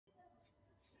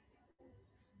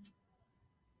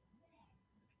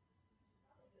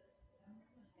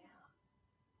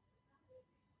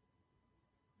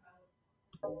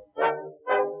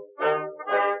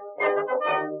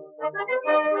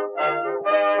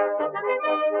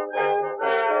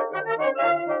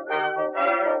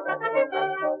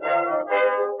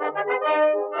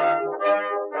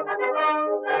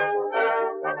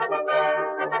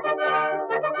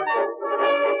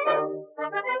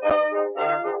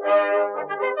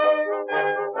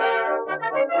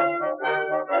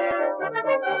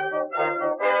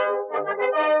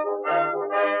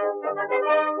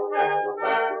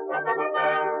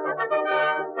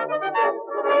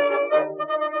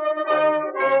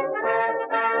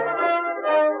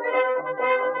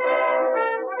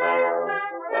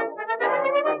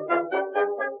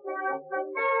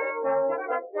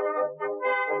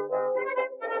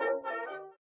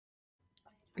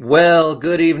Well,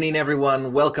 good evening,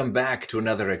 everyone. Welcome back to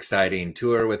another exciting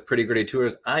tour with Pretty Gritty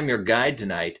Tours. I'm your guide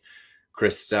tonight,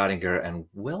 Chris Staudinger, and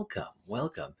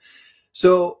welcome.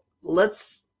 So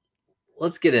let's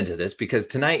get into this because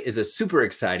tonight is a super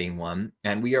exciting one,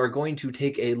 and we are going to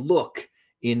take a look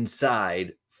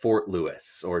inside Fort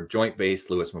Lewis, or Joint Base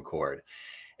Lewis McChord.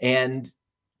 And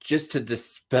just to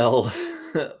dispel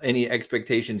any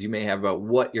expectations you may have about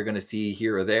what you're going to see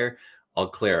here or there, I'll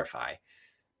clarify.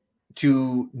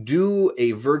 To do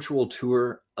a virtual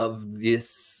tour of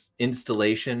this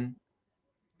installation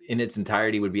in its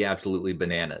entirety would be absolutely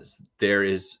bananas. There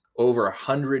is over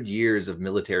 100 years of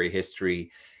military history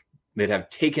that have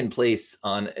taken place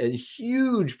on a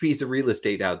huge piece of real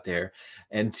estate out there,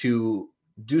 and to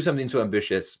do something so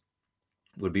ambitious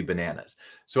would be bananas.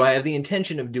 So I have the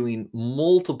intention of doing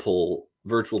multiple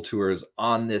virtual tours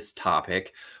on this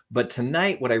topic, but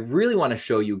tonight what I really want to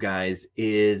show you guys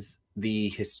is the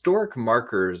historic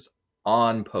markers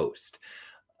on post,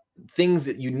 things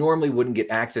that you normally wouldn't get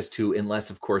access to unless,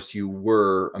 of course, you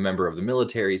were a member of the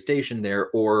military stationed there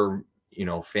or,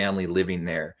 family living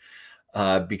there,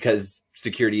 because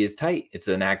security is tight. It's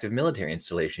an active military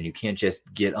installation. You can't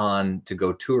just get on to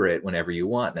go tour it whenever you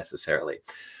want necessarily.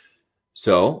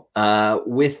 So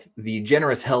with the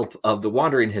generous help of the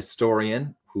wandering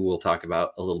historian, who we'll talk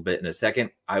about a little bit in a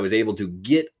second, I was able to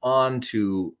get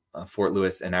onto Fort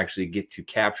Lewis and actually get to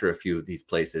capture a few of these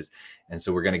places. And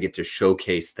so we're going to get to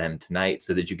showcase them tonight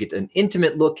so that you get an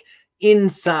intimate look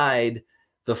inside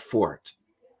the fort.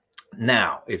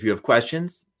 Now, if you have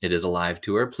questions, it is a live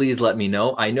tour. Please let me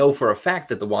know. I know for a fact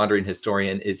that the wandering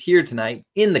historian is here tonight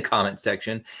in the comment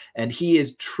section, and he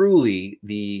is truly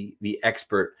the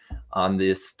expert on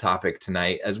this topic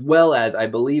tonight, as well as I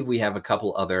believe we have a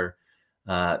couple other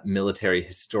military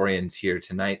historians here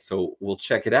tonight. So we'll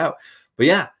check it out. But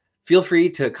yeah, feel free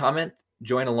to comment,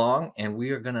 join along, and we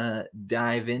are going to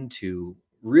dive into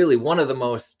really one of the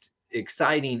most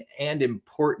exciting and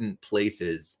important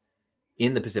places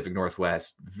in the Pacific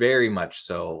Northwest, very much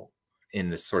so in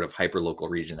this sort of hyper-local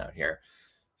region out here.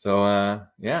 So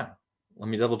yeah, let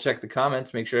me double check the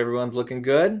comments, make sure everyone's looking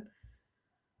good.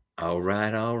 All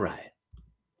right.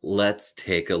 Let's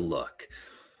take a look.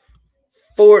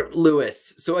 Fort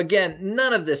Lewis. So again,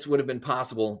 none of this would have been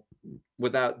possible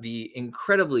without the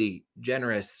incredibly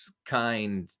generous,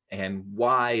 kind, and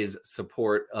wise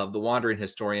support of the wandering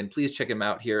historian. Please check him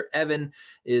out here. Evan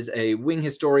is a wing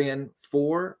historian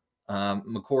for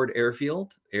McChord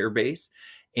Air Base,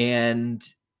 and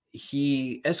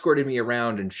he escorted me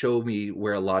around and showed me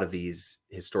where a lot of these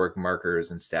historic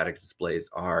markers and static displays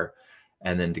are.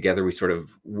 And then together we sort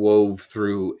of wove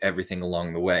through everything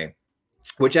along the way,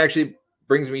 which actually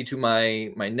brings me to my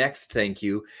next thank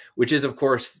you, which is, of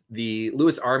course, the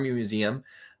Lewis Army Museum.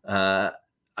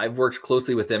 I've worked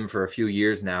closely with them for a few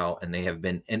years now, and they have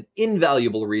been an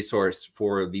invaluable resource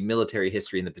for the military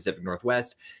history in the Pacific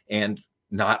Northwest, and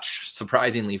not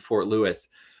surprisingly, Fort Lewis.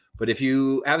 But if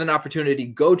you have an opportunity,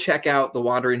 go check out the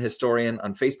Wandering Historian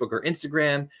on Facebook or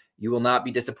Instagram. You will not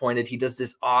be disappointed. He does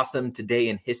this awesome Today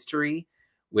in History,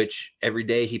 which every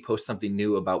day he posts something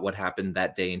new about what happened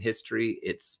that day in history.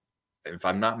 It's, if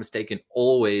I'm not mistaken,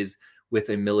 always with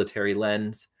a military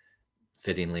lens,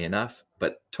 fittingly enough,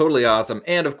 but totally awesome.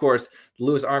 And of course, the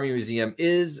Lewis Army Museum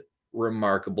is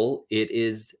remarkable. It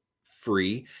is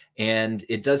free, and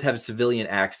it does have civilian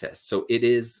access. So it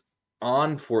is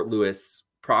on Fort Lewis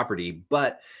property,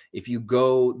 but if you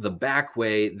go the back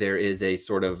way, there is a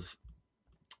sort of,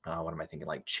 what am I thinking,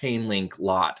 like chain link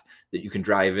lot that you can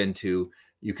drive into.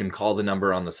 You can call the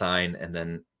number on the sign, and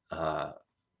then a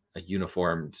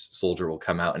uniformed soldier will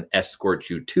come out and escort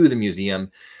you to the museum.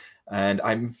 And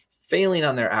I'm failing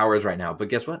on their hours right now, but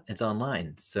guess what? It's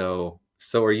online. So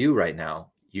are you right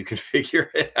now. You can figure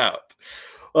it out.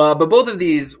 But both of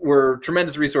these were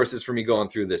tremendous resources for me going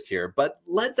through this here. But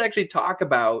let's actually talk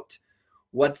about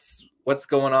what's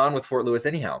going on with Fort Lewis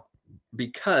anyhow,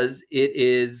 because it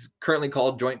is currently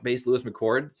called Joint Base Lewis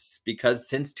McChord, because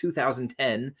since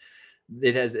 2010,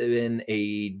 it has been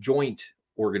a joint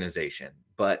organization.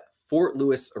 But Fort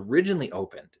Lewis originally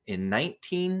opened in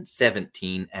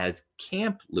 1917 as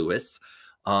Camp Lewis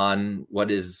on what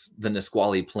is the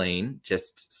Nisqually Plain,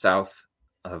 just south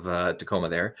of Tacoma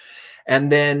there.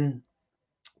 And then,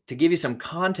 to give you some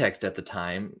context, at the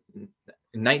time,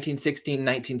 1916,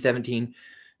 1917,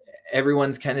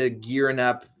 everyone's kind of gearing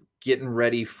up, getting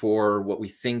ready for what we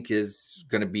think is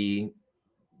going to be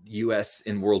U.S.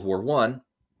 in World War I.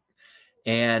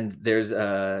 And there's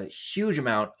a huge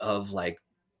amount of like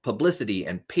publicity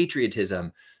and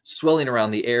patriotism swelling around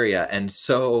the area. And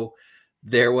so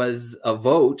there was a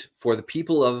vote for the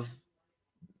people of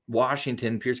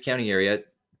Washington, Pierce County area,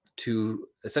 to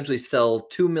essentially sell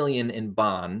 $2 million in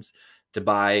bonds to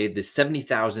buy the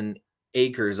 70,000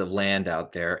 acres of land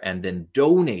out there and then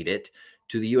donate it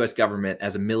to the US government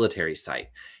as a military site.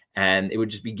 And it would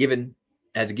just be given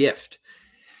as a gift,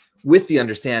 with the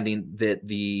understanding that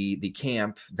the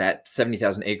camp, that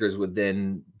 70,000 acres, would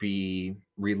then be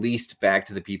released back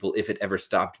to the people if it ever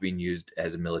stopped being used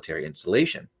as a military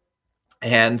installation.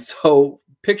 And so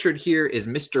pictured here is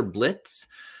Mr. Blitz.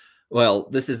 Well,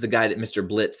 this is the guy that Mr.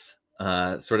 Blitz,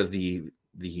 sort of the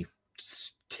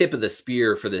tip of the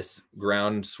spear for this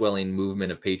ground swelling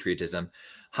movement of patriotism,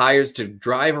 hires to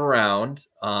drive around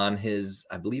on his,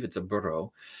 I believe it's a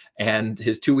burro, and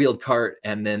his two-wheeled cart.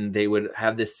 And then they would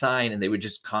have this sign and they would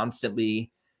just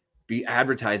constantly be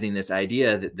advertising this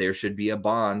idea that there should be a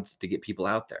bond to get people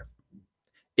out there.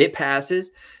 It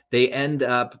passes. They end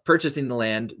up purchasing the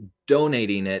land,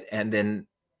 donating it, and then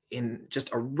in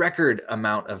just a record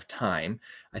amount of time,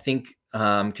 I think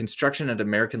construction at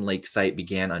American Lake site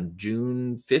began on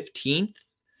June 15th.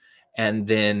 And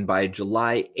then by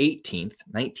July 18th,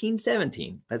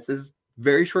 1917, that's this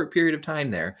very short period of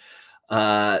time there,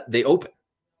 they open.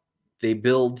 They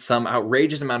build some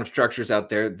outrageous amount of structures out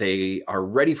there. They are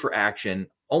ready for action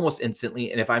almost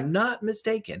instantly. And if I'm not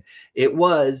mistaken, it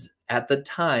was at the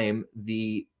time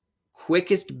the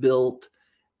quickest built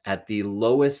at the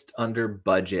lowest under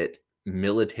budget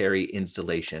military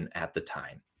installation at the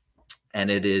time. And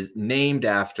it is named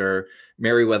after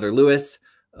Meriwether Lewis,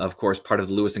 of course, part of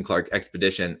the Lewis and Clark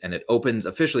expedition. And it opens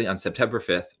officially on September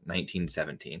 5th,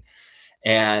 1917.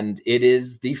 And it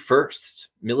is the first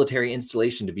military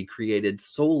installation to be created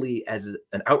solely as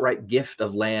an outright gift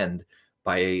of land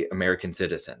by American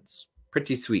citizens.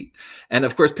 Pretty sweet. And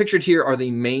of course, pictured here are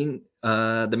the main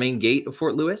gate of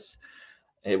Fort Lewis.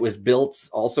 It was built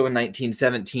also in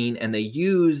 1917, and they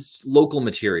used local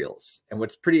materials. And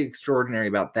what's pretty extraordinary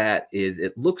about that is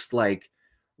it looks like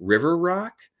river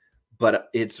rock, but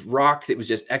it's rock that was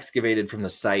just excavated from the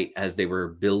site as they were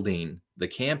building the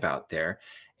camp out there.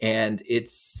 And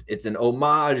it's an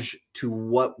homage to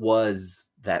what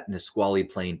was that Nisqually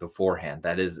Plain beforehand.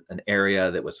 That is an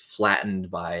area that was flattened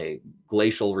by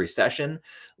glacial recession,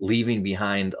 leaving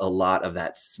behind a lot of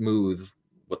that smooth,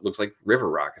 what looks like river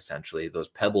rock, essentially, those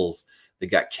pebbles that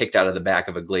got kicked out of the back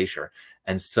of a glacier.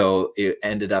 And so it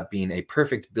ended up being a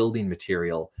perfect building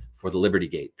material for the Liberty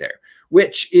Gate there,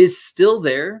 which is still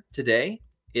there today.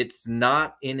 It's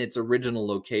not in its original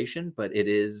location, but it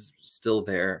is still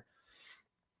there.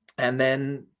 And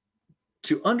then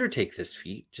to undertake this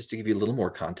feat, just to give you a little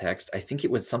more context, I think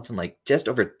it was something like just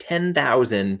over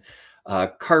 10,000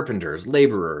 carpenters,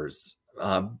 laborers,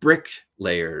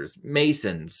 bricklayers,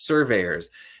 masons, surveyors,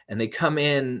 and they come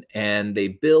in and they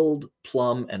build,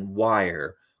 plumb, and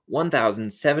wire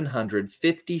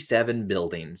 1,757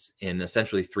 buildings in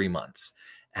essentially 3 months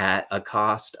at a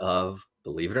cost of,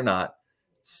 believe it or not,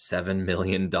 $7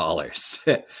 million,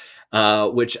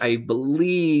 which I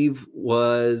believe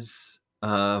was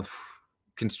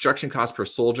construction cost per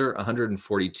soldier,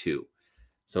 142.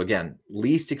 So again,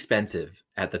 least expensive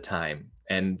at the time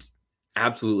and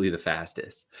absolutely the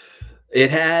fastest.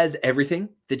 It has everything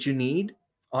that you need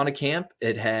on a camp.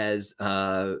 It has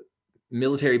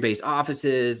military base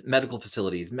offices, medical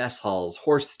facilities, mess halls,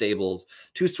 horse stables,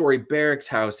 two-story barracks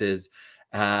houses,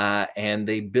 and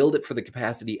they build it for the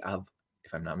capacity of,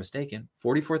 if I'm not mistaken,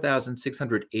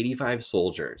 44,685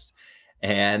 soldiers.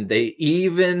 And they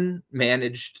even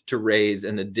managed to raise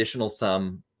an additional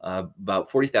sum, about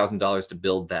 $40,000, to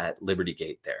build that Liberty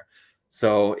Gate there.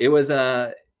 So it was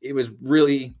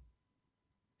really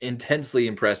intensely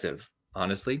impressive,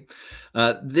 honestly.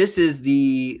 This is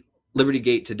the Liberty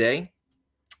Gate today.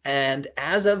 And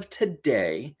as of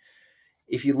today,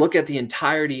 if you look at the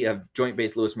entirety of Joint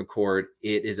Base Lewis McChord,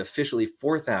 it is officially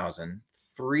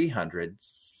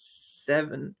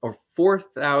 4,307 or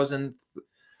 4,000.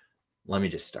 Let me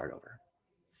just start over.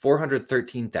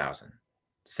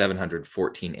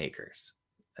 413,714 acres.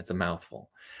 That's a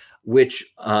mouthful.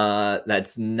 Which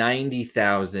that's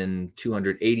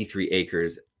 90,283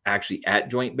 acres actually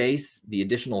at Joint Base. The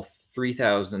additional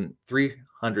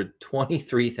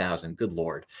 323,000, good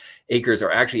Lord, acres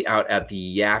are actually out at the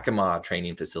Yakima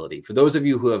training facility. For those of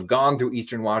you who have gone through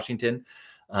Eastern Washington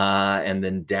and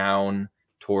then down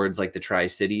towards like the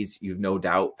Tri-Cities, you've no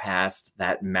doubt passed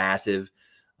that massive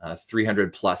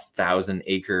 300,000+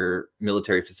 acre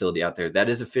military facility out there. That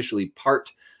is officially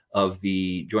part of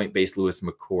the Joint Base Lewis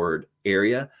McChord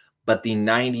area, but the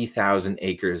 90,000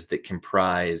 acres that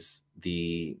comprise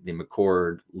the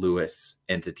McChord Lewis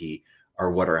entity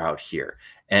are what are out here.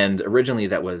 And originally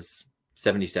that was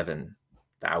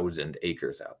 77,000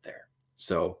 acres out there.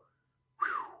 So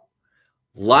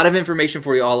A lot of information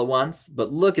for you all at once,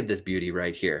 but look at this beauty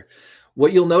right here.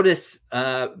 What you'll notice,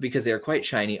 because they are quite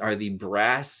shiny, are the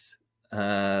brass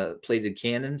plated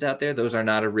cannons out there. Those are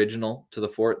not original to the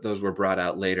fort. Those were brought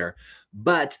out later.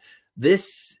 But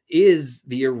this is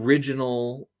the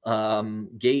original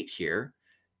gate here.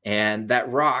 And that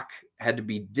rock had to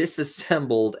be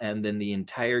disassembled, and then the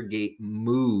entire gate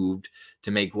moved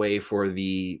to make way for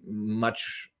the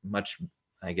much,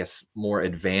 I guess, more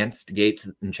advanced gates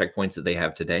and checkpoints that they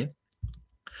have today.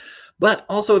 But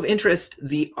also of interest,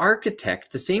 the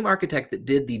architect, the same architect that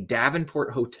did the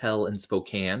Davenport Hotel in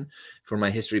Spokane, for my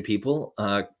history people,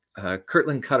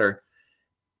 Kirtland Cutter,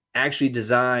 actually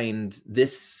designed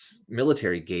this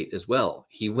military gate as well.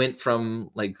 He went from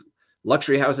like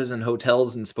luxury houses and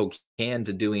hotels in Spokane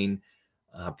to doing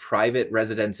private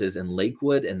residences in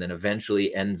Lakewood, and then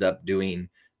eventually ends up doing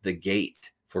the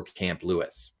gate for Camp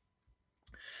Lewis.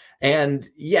 And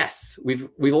yes, we've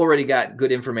already got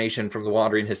good information from the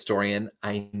wandering historian.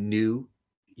 I knew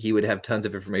he would have tons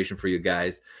of information for you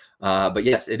guys. But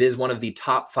yes, it is one of the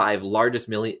top 5 largest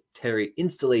military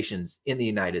installations in the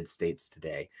United States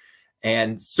today.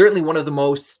 And certainly one of the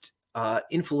most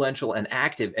influential and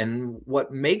active. And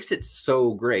what makes it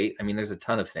so great, I mean, there's a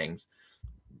ton of things,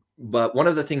 but one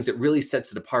of the things that really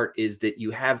sets it apart is that you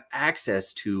have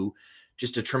access to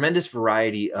just a tremendous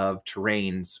variety of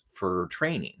terrains for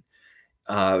training.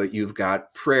 You've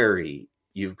got prairie,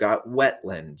 you've got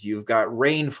wetland, you've got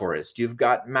rainforest, you've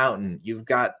got mountain, you've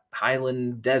got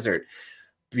highland desert.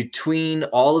 Between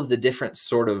all of the different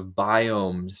sort of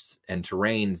biomes and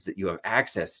terrains that you have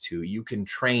access to, you can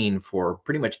train for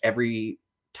pretty much every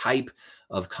type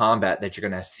of combat that you're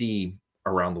going to see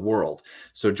around the world.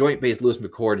 So Joint Base Lewis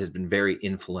McChord has been very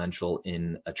influential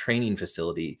in a training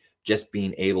facility, just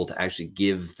being able to actually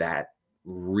give that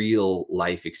real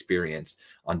life experience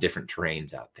on different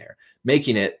terrains out there,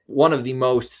 making it one of the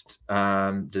most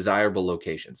desirable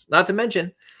locations. Not to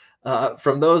mention,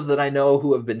 from those that I know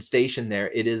who have been stationed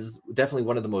there, it is definitely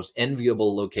one of the most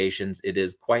enviable locations. It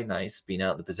is quite nice being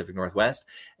out in the Pacific Northwest,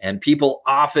 and people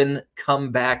often come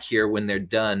back here when they're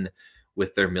done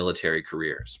with their military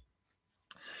careers.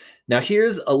 Now,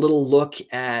 here's a little look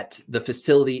at the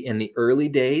facility in the early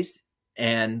days,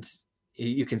 and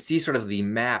you can see sort of the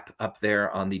map up there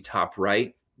on the top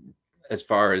right as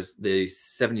far as the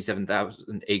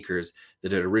 77,000 acres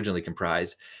that it originally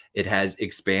comprised. It has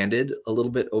expanded a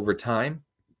little bit over time,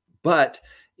 but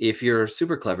if you're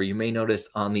super clever, you may notice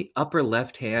on the upper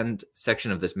left-hand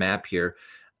section of this map here,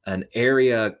 an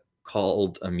area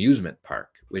called Amusement Park,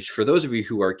 which for those of you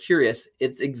who are curious,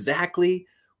 it's exactly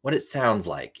what it sounds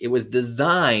like. It was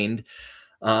designed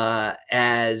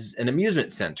as an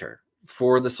amusement center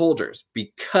for the soldiers,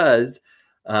 because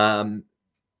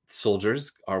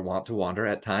soldiers are wont to wander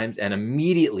at times. And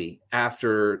immediately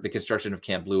after the construction of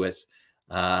Camp Lewis,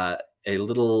 a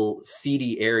little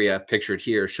seedy area pictured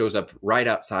here shows up right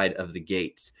outside of the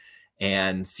gates.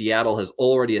 And Seattle has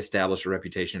already established a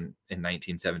reputation in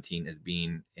 1917 as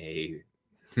being a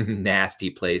nasty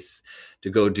place to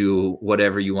go do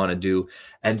whatever you want to do.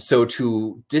 And so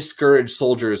to discourage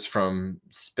soldiers from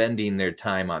spending their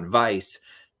time on vice,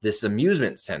 this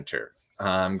amusement center,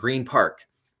 Green Park,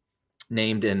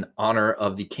 named in honor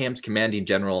of the camp's commanding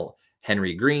general,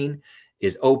 Henry Green,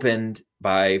 is opened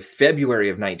by February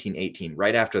of 1918,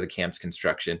 right after the camp's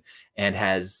construction, and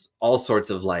has all sorts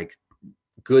of like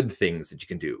good things that you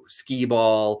can do. Skee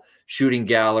ball, shooting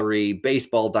gallery,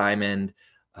 baseball diamond.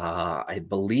 I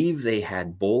believe they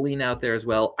had bowling out there as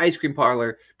well, ice cream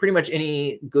parlor, pretty much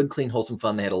any good, clean, wholesome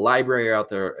fun. They had a library out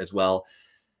there as well.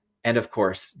 And of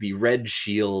course, the Red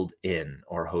Shield Inn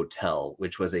or Hotel,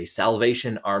 which was a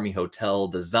Salvation Army hotel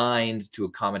designed to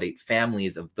accommodate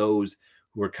families of those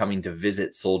who were coming to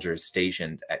visit soldiers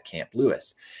stationed at Camp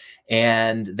Lewis.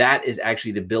 And that is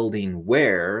actually the building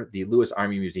where the Lewis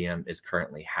Army Museum is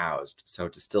currently housed. So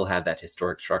to still have that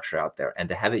historic structure out there and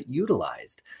to have it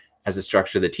utilized as a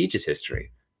structure that teaches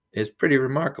history is pretty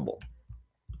remarkable.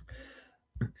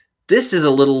 This is a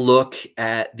little look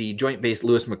at the Joint Base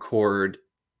Lewis McChord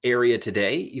area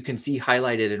today. You can see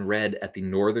highlighted in red at the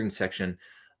northern section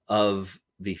of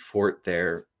the fort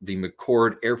there. The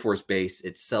McChord Air Force Base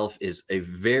itself is a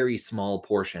very small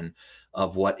portion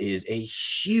of what is a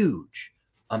huge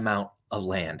amount of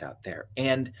land out there.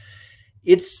 And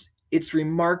it's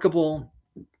remarkable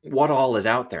what all is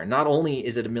out there. Not only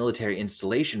is it a military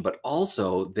installation, but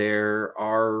also there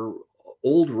are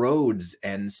old roads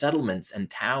and settlements and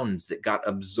towns that got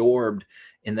absorbed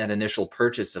in that initial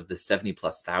purchase of the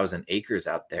 70,000+ acres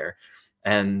out there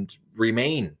and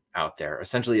remain out there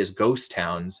essentially as ghost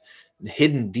towns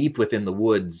hidden deep within the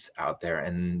woods out there.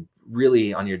 And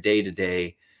really on your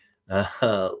day-to-day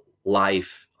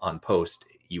life on post,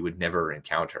 you would never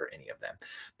encounter any of them.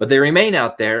 But they remain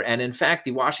out there. And in fact,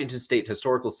 the Washington State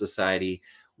Historical Society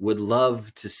would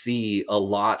love to see a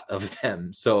lot of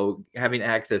them. So having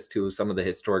access to some of the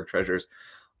historic treasures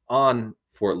on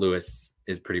Fort Lewis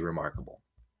is pretty remarkable.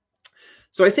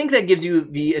 So I think that gives you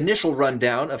the initial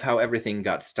rundown of how everything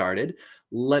got started.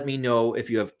 Let me know if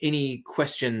you have any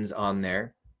questions on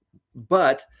there.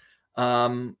 But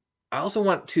I also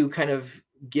want to kind of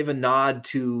give a nod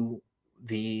to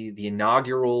the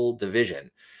inaugural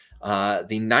division. The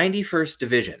 91st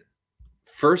Division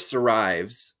first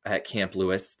arrives at Camp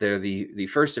Lewis. They're the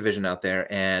first division out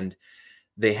there, and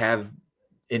they have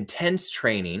intense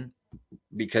training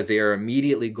because they are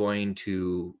immediately going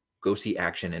to go see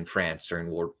action in France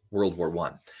during World War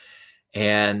I.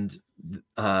 And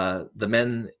the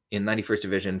men in 91st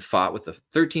Division fought with the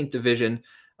 13th Division,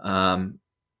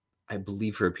 I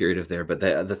believe for a period of there, but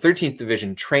the 13th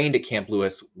Division trained at Camp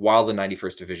Lewis while the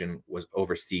 91st Division was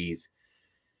overseas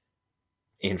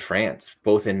in France,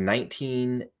 both in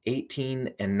 1918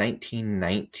 and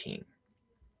 1919.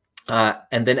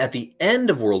 And then at the end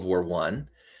of World War I,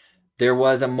 there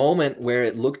was a moment where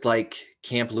it looked like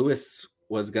Camp Lewis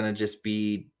was going to just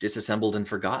be disassembled and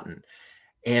forgotten.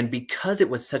 And because it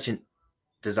was such a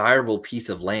desirable piece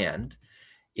of land,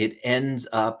 it ends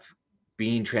up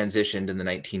being transitioned in the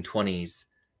 1920s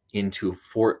into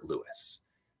Fort Lewis.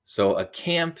 So a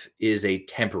camp is a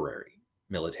temporary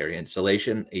military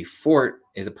installation. A fort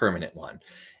is a permanent one.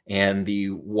 And the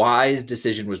wise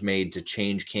decision was made to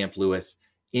change Camp Lewis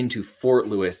into Fort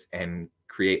Lewis and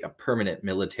create a permanent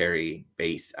military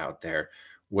base out there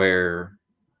where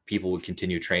people would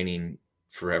continue training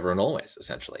forever and always,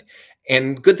 essentially.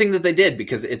 And good thing that they did,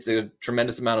 because it's a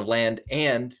tremendous amount of land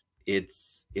and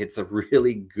it's a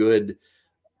really good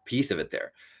piece of it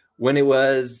there. When it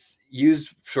was used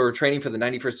for training for the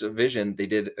 91st Division, they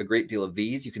did a great deal of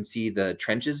these. You can see the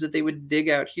trenches that they would dig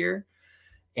out here,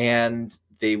 and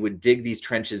they would dig these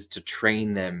trenches to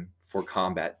train them for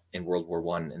combat in World War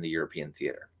I in the European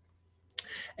theater.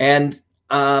 And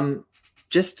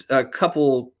just a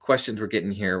couple questions we're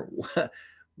getting here.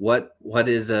 What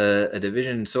is a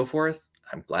division and so forth?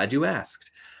 I'm glad you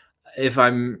asked. If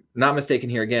I'm not mistaken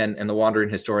here again, and the wandering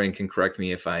historian can correct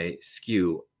me if I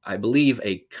skew, I believe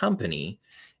a company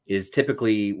is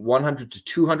typically 100 to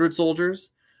 200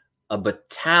 soldiers. A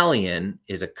battalion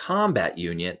is a combat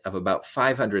unit of about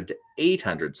 500 to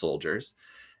 800 soldiers.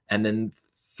 And then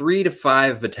 3 to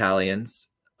 5 battalions,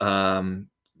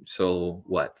 so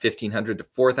what, 1,500 to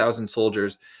 4,000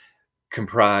 soldiers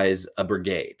comprise a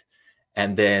brigade.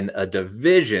 And then a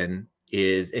division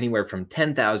is anywhere from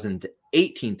 10,000 to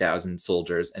 18,000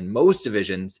 soldiers. And most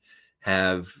divisions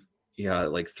have,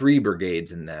 like 3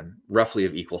 brigades in them, roughly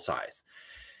of equal size.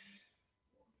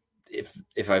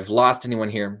 If I've lost anyone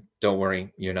here, don't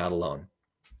worry, you're not alone.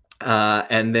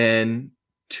 And then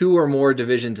 2 or more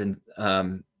divisions.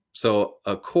 And so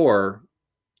a corps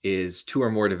is 2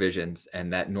 or more divisions,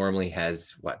 and that normally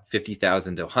has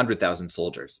 50,000 to 100,000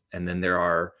 soldiers. And then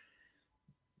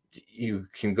you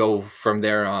can go from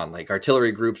there on, like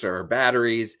artillery groups are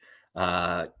batteries,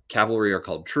 cavalry are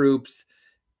called troops,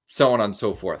 so on and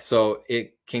so forth. So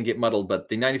it can get muddled, but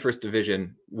the 91st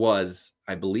Division was,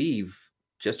 I believe,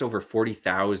 just over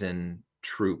 40,000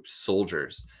 troops,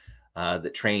 soldiers,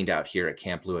 that trained out here at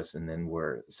Camp Lewis and then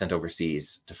were sent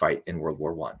overseas to fight in World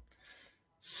War I.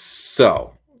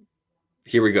 So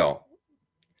here we go.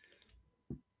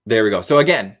 There we go. So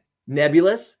again,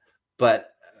 nebulous, but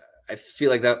I feel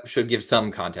like that should give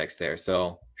some context there.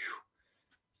 So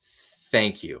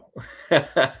thank you.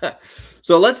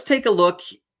 So let's take a look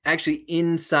actually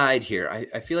inside here.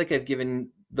 I feel like I've given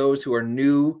those who are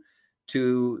new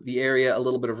to the area a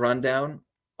little bit of rundown.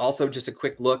 Also, just a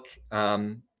quick look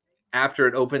after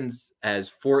it opens as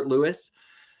Fort Lewis.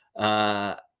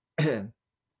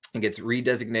 It gets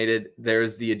redesignated.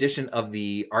 There's the addition of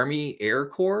the Army Air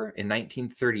Corps in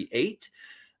 1938.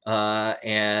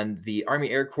 And the Army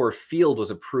Air Corps field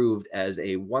was approved as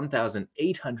a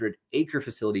 1,800 acre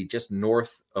facility just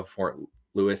north of Fort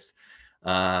Lewis,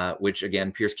 which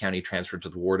again, Pierce County transferred to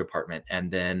the War Department.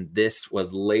 And then this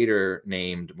was later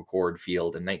named McChord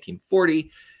Field in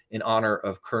 1940 in honor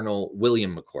of Colonel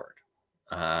William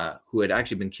McChord, who had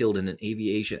actually been killed in an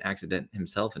aviation accident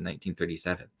himself in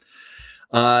 1937.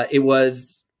 It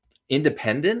was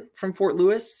independent from Fort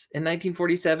Lewis in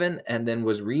 1947 and then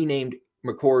was renamed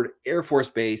McChord Air Force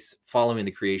Base following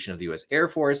the creation of the U.S. Air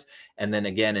Force. And then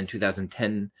again in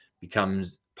 2010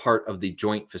 becomes part of the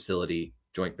Joint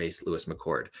Base Lewis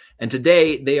McChord. And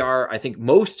today they are, I think,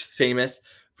 most famous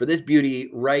for this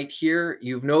beauty right here.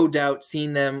 You've no doubt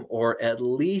seen them or at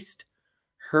least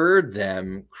heard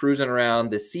them cruising around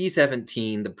the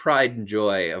C-17, the pride and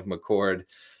joy of McChord.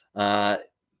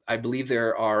 I believe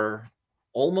there are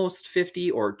almost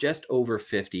 50 or just over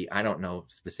 50. I don't know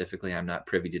specifically. I'm not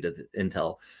privy to the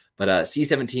intel, but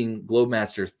C-17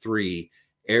 Globemaster III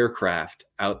aircraft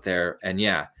out there. And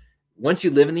yeah, once you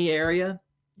live in the area,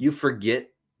 you forget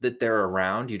that they're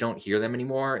around. You don't hear them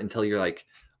anymore until you're like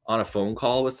on a phone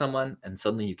call with someone and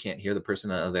suddenly you can't hear the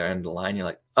person on the other end of the line. You're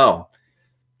like, oh,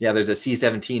 yeah, there's a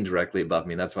C-17 directly above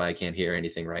me. That's why I can't hear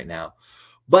anything right now.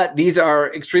 But these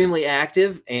are extremely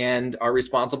active and are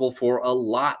responsible for a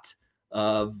lot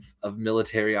of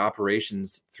military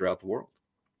operations throughout the world.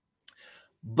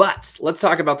 But let's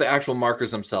talk about the actual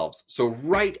markers themselves. So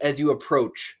right as you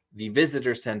approach the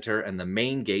visitor center and the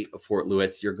main gate of Fort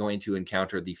Lewis, you're going to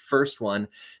encounter the first one.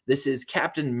 This is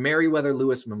Captain Meriwether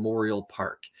Lewis Memorial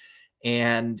Park.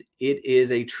 And it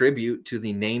is a tribute to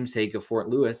the namesake of Fort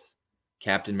Lewis,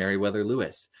 Captain Meriwether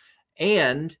Lewis,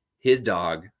 and his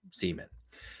dog, Seaman.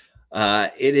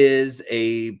 It is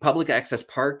a public access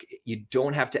park. You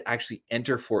don't have to actually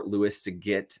enter Fort Lewis to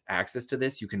get access to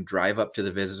this. You can drive up to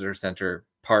the visitor center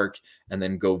park and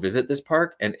then go visit this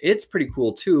park. And it's pretty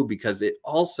cool too, because it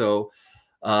also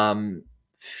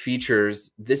features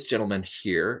this gentleman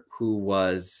here who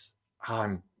was,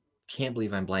 I can't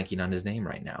believe I'm blanking on his name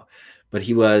right now, but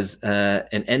he was an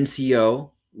NCO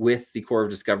with the Corps of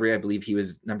Discovery. I believe he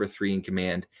was number 3 in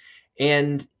command.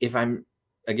 And if I'm,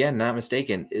 again, not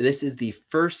mistaken, this is the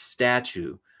first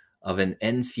statue of an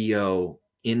NCO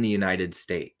in the United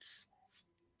States.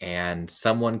 And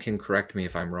someone can correct me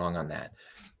if I'm wrong on that.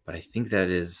 But I think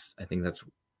that's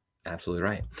absolutely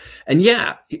right. And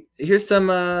yeah, here's some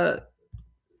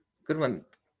good one.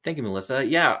 Thank you, Melissa.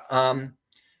 Yeah,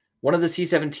 one of the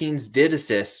C-17s did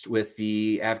assist with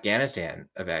the Afghanistan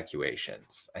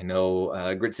evacuations. I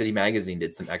know Grit City Magazine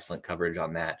did some excellent coverage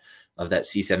on that, of that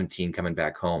C-17 coming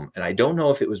back home. And I don't know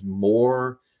if it was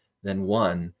more than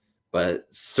one, but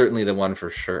certainly the one for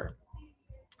sure.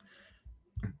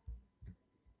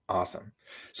 Awesome.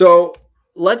 So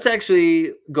let's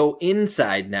actually go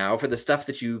inside now for the stuff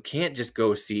that you can't just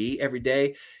go see every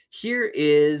day. Here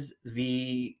is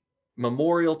the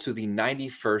memorial to the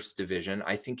 91st Division.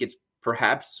 I think it's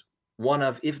perhaps one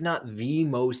of, if not the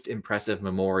most impressive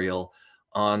memorial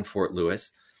on Fort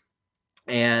Lewis.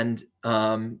 And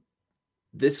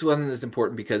this one is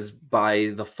important because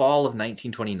by the fall of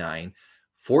 1929,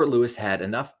 Fort Lewis had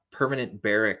enough permanent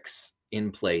barracks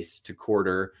in place to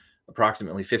quarter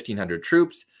approximately 1,500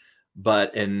 troops,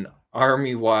 but an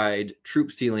army-wide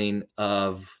troop ceiling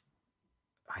of,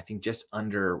 I think, just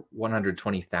under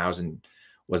 120,000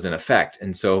 was in effect.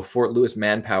 And so Fort Lewis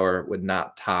manpower would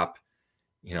not top,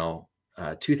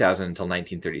 2,000 until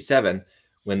 1937,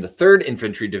 when the 3rd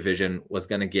Infantry Division was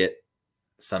going to get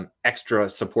some extra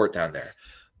support down there.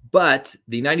 But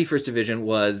the 91st Division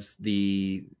was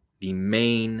the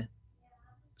main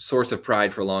source of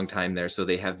pride for a long time there. So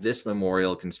they have this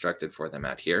memorial constructed for them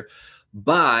out here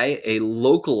by a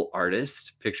local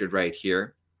artist, pictured right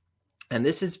here. And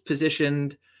this is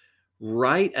positioned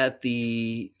right at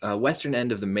the western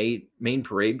end of the main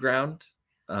parade ground,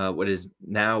 what is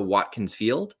now Watkins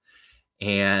Field.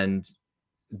 And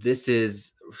this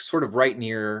is sort of right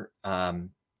near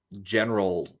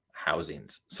general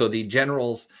housings. So the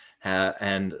generals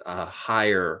and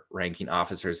higher ranking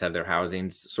officers have their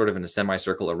housings sort of in a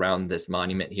semicircle around this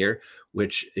monument here,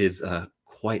 which is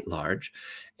quite large.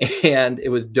 And it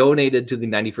was donated to the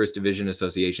 91st Division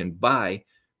Association by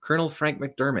Colonel Frank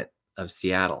McDermott of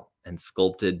Seattle and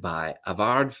sculpted by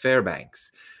Avard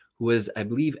Fairbanks, who was, I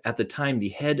believe, at the time, the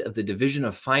head of the Division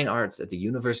of Fine Arts at the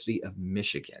University of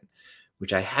Michigan,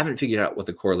 which I haven't figured out what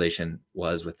the correlation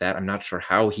was with that. I'm not sure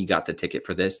how he got the ticket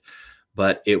for this,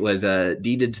 but it was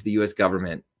deeded to the U.S.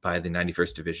 government by the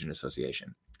 91st Division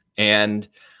Association. And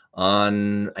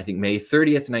on, I think, May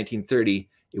 30th, 1930,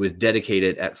 it was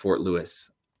dedicated at Fort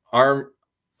Lewis,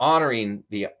 honoring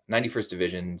the 91st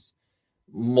Division's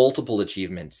multiple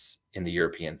achievements in the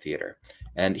European theater.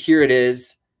 And here it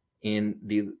is in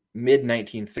the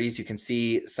mid-1930s. You can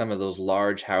see some of those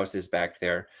large houses back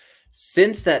there.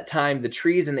 Since that time, the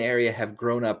trees in the area have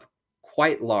grown up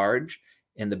quite large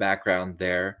in the background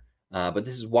there. But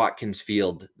this is Watkins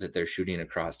Field that they're shooting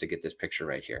across to get this picture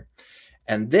right here.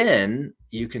 And then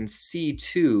you can see,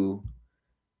 too,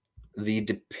 the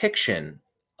depiction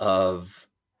of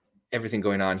everything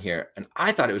going on here. And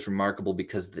I thought it was remarkable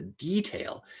because the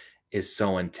detail is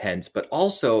so intense, but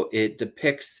also it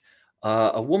depicts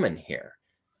a woman here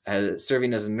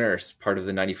serving as a nurse, part of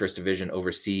the 91st Division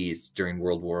overseas during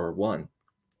World War I. And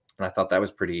I thought that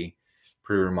was pretty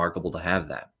remarkable to have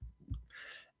that.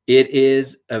 It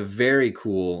is a very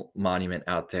cool monument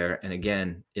out there. And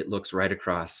again, it looks right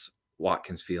across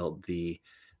Watkins Field, the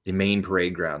main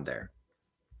parade ground there.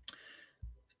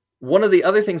 One of the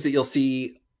other things that you'll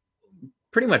see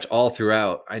pretty much all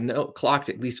throughout, I know clocked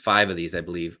at least 5 of these, I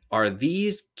believe, are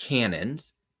these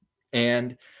cannons.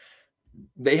 And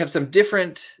they have some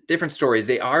different stories.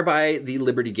 They are by the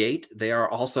Liberty Gate. They are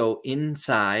also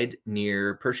inside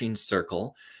near Pershing's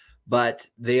Circle, but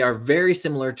they are very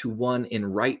similar to one in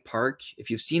Wright Park. If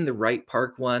you've seen the Wright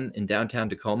Park one in downtown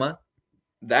Tacoma,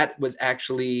 that was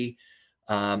actually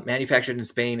manufactured in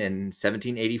Spain in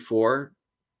 1784,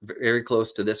 very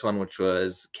close to this one, which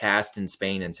was cast in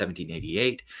Spain in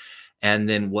 1788, and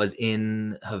then was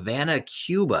in Havana,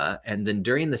 Cuba, and then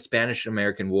during the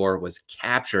Spanish-American War was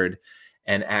captured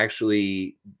and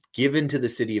actually given to the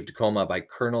city of Tacoma by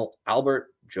Colonel Albert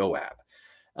Joab,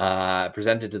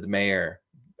 presented to the mayor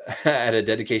at a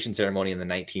dedication ceremony in the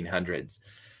 1900s.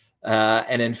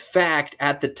 And in fact,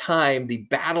 at the time, the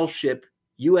battleship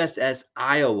USS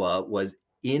Iowa was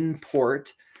in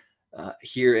port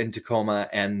here in Tacoma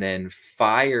and then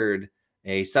fired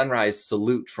a sunrise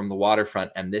salute from the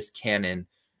waterfront. And this cannon,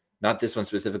 not this one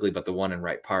specifically, but the one in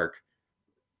Wright Park,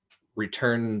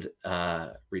 returned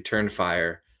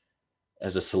fire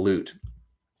as a salute.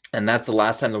 And that's the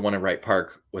last time the one at Wright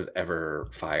Park was ever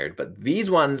fired. But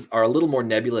these ones are a little more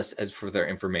nebulous as for their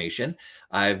information.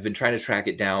 I've been trying to track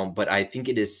it down, but I think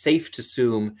it is safe to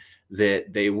assume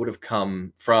that they would have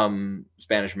come from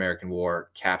Spanish-American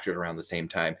War, captured around the same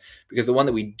time. Because the one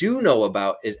that we do know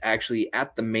about is actually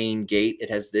at the main gate. It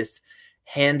has this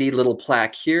handy little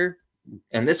plaque here.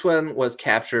 And this one was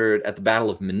captured at the Battle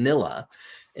of Manila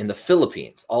in the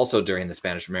Philippines, also during the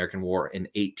Spanish-American War in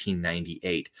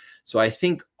 1898. So I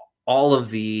think all of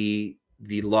the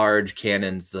large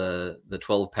cannons, the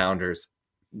 12-pounders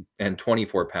and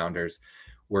 24-pounders,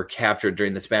 were captured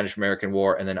during the Spanish-American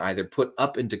War and then either put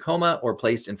up in Tacoma or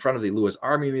placed in front of the Lewis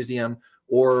Army Museum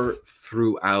or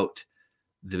throughout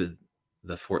the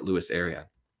Fort Lewis area.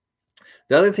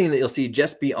 The other thing that you'll see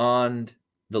just beyond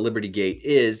the Liberty Gate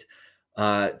is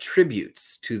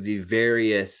tributes to the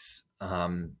various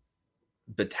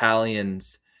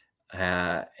battalions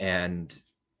and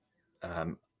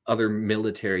other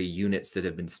military units that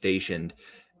have been stationed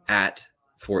at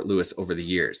Fort Lewis over the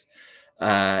years.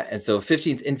 And so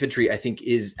 15th Infantry, I think,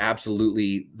 is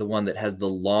absolutely the one that has the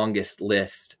longest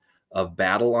list of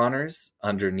battle honors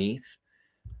underneath.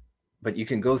 But you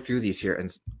can go through these here,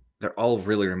 and they're all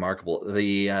really remarkable.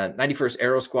 The 91st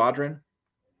Aero Squadron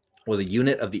was a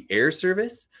unit of the Air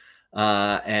Service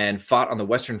and fought on the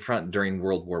Western Front during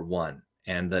World War I.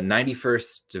 And the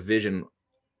 91st Division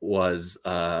was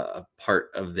a part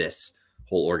of this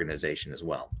whole organization as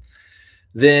well.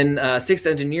 Then 6th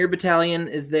Engineer Battalion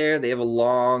is there. They have a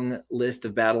long list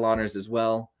of battle honors as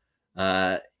well.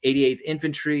 88th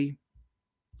Infantry,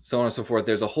 so on and so forth.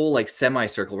 There's a whole like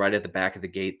semicircle right at the back of the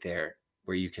gate there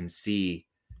where you can see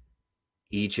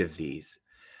each of these.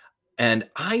 And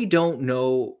I don't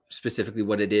know specifically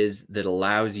what it is that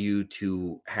allows you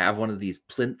to have one of these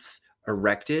plinths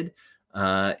erected,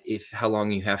 how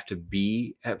long you have to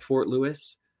be at Fort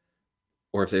Lewis,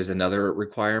 or if there's another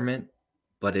requirement.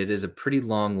 But it is a pretty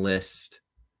long list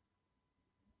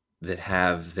that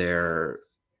have their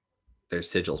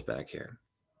sigils back here.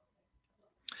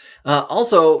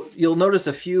 Also, you'll notice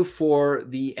a few for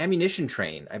the ammunition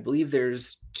train. I believe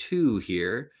there's 2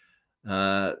 here.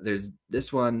 There's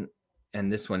this one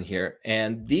and this one here.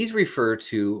 And these refer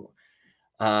to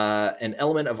an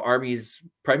element of armies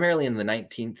primarily in the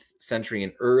 19th century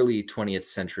and early 20th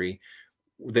century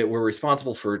that were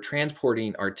responsible for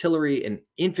transporting artillery and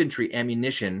infantry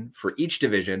ammunition for each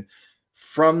division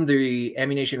from the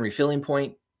ammunition refilling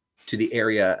point to the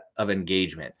area of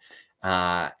engagement.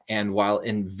 And while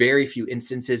in very few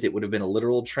instances it would have been a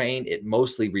literal train, it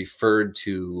mostly referred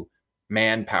to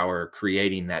manpower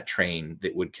creating that train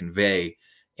that would convey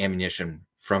ammunition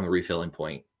from the refilling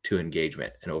point to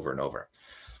engagement and over and over.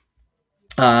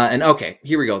 And okay,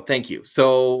 here we go. Thank you.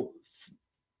 So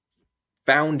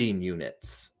founding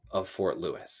units of Fort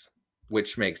Lewis,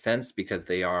 which makes sense because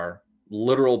they are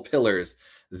literal pillars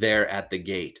there at the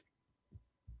gate.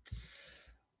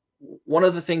 One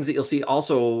of the things that you'll see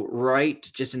also right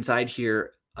just inside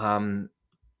here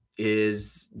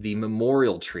is the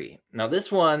memorial tree. Now,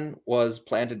 this one was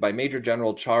planted by Major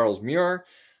General Charles Muir,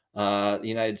 the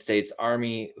United States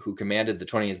Army, who commanded the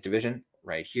 20th Division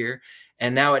right here.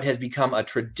 And now it has become a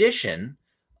tradition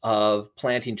of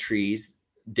planting trees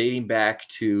dating back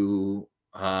to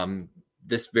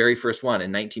this very first one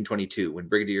in 1922, when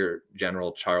Brigadier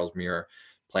General Charles Muir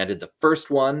planted the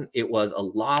first one. It was a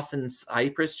Lawson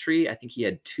cypress tree. I think he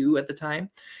had 2 at the time.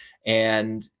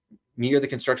 And near the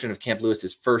construction of Camp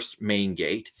Lewis's first main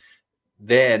gate.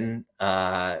 Then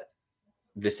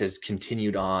this has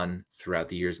continued on throughout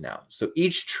the years now. So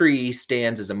each tree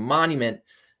stands as a monument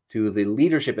to the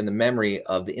leadership and the memory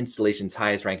of the installation's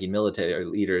highest ranking military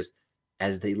leaders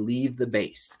as they leave the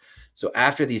base. So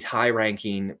after these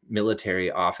high-ranking military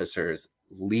officers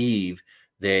leave,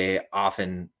 they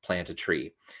often plant a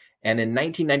tree. And in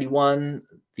 1991,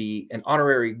 an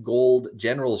honorary gold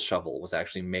general's shovel was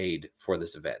actually made for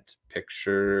this event,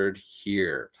 pictured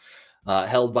here,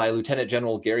 held by Lieutenant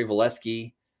General Gary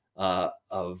Valesky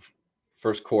of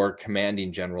First Corps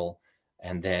commanding general.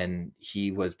 And then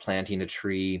he was planting a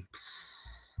tree.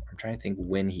 I'm trying to think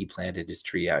when he planted his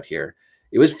tree out here.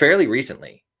 It was fairly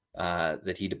recently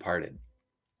that he departed.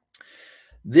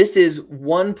 This is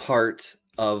one part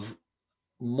of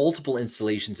multiple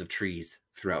installations of trees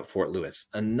throughout Fort Lewis.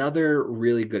 Another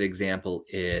really good example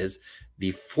is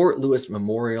the Fort Lewis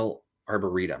Memorial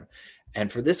Arboretum.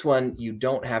 And for this one, you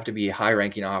don't have to be a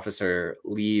high-ranking officer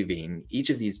leaving. Each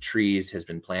of these trees has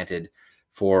been planted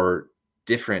for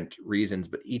different reasons,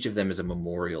 but each of them is a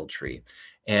memorial tree.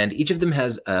 And each of them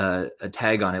has a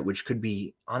tag on it, which could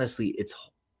be, honestly, its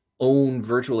own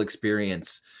virtual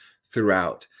experience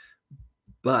throughout.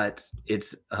 But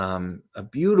it's a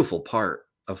beautiful part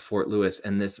of Fort Lewis.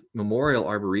 And this Memorial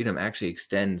Arboretum actually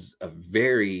extends a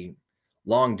very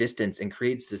long distance and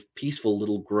creates this peaceful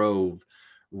little grove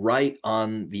right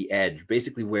on the edge,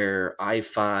 basically where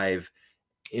I-5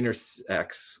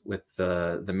 intersects with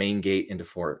the main gate into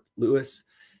Fort Lewis.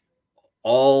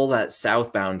 All that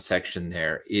southbound section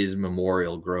there is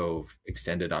Memorial Grove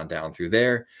extended on down through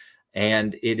there.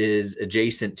 And it is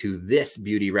adjacent to this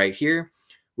beauty right here,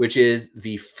 which is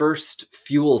the first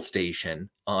fuel station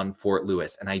on Fort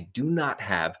Lewis. And I do not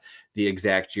have the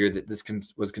exact year that this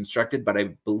was constructed, but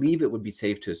I believe it would be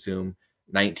safe to assume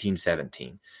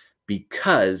 1917,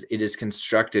 because it is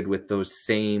constructed with those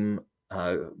same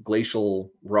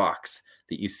glacial rocks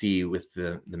that you see with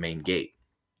the main gate.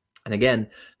 And again,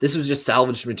 this was just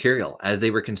salvaged material. As they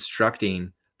were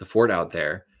constructing the fort out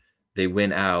there, they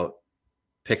went out,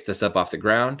 picked this up off the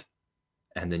ground,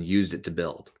 and then used it to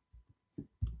build.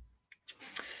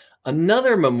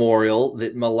 Another memorial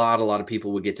that a lot of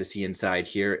people would get to see inside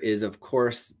here is, of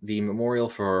course, the memorial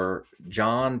for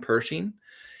John Pershing.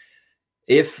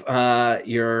 If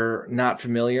you're not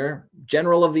familiar,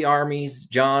 General of the Armies,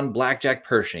 John Blackjack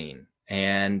Pershing.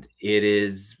 And it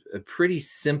is a pretty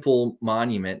simple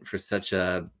monument for such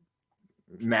a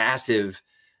massive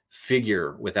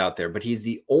figure without there. But he's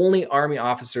the only Army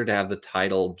officer to have the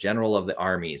title General of the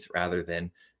Armies rather than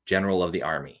General of the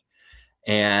Army.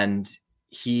 And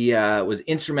he was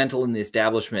instrumental in the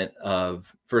establishment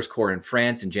of First Corps in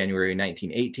France in January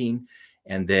 1918.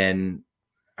 And then,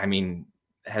 I mean,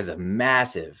 has a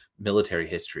massive military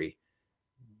history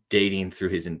dating through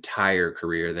his entire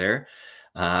career there.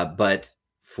 But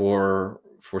for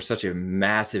such a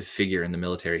massive figure in the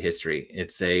military history,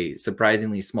 it's a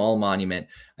surprisingly small monument.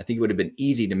 I think it would have been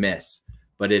easy to miss,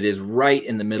 but it is right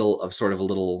in the middle of sort of a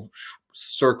little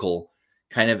circle,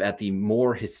 kind of at the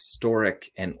more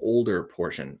historic and older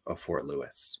portion of Fort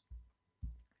Lewis.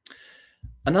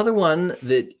 Another one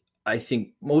that I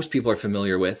think most people are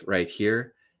familiar with right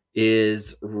here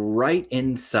is right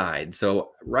inside.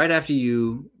 So right after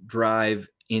you drive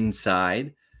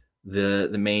inside the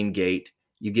main gate,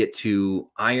 you get to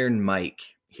Iron Mike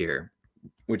here,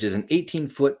 which is an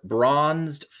 18-foot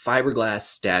bronzed fiberglass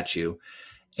statue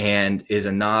and is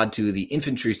a nod to the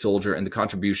infantry soldier and the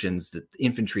contributions that the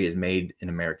infantry has made in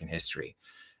American history.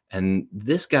 And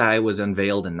this guy was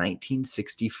unveiled in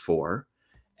 1964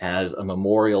 as a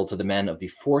memorial to the men of the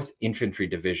 4th Infantry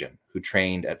Division who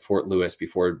trained at Fort Lewis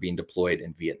before being deployed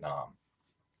in Vietnam.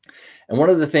 And one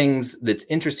of the things that's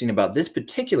interesting about this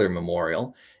particular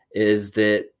memorial is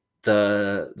that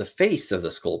the face of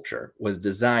the sculpture was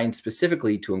designed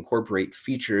specifically to incorporate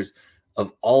features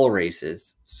of all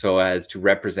races so as to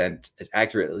represent as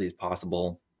accurately as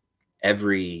possible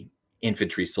every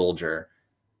infantry soldier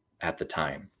at the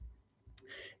time.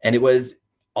 And it was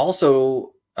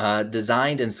also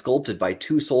designed and sculpted by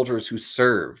 2 soldiers who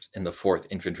served in the 4th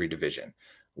Infantry Division,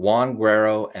 Juan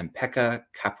Guerrero and Pekka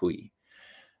Kapui.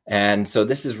 And so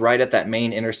this is right at that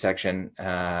main intersection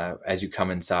as you come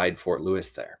inside Fort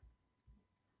Lewis there.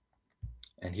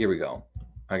 And here we go.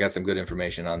 I got some good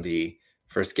information on the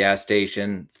first gas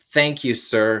station. Thank you,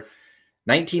 sir.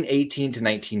 1918 to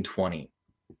 1920.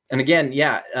 And again,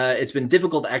 yeah, it's been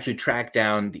difficult to actually track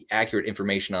down the accurate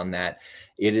information on that.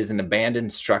 It is an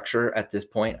abandoned structure at this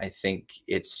point. I think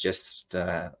it's just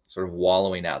sort of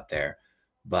wallowing out there.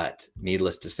 But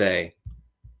needless to say,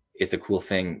 it's a cool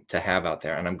thing to have out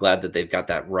there. And I'm glad that they've got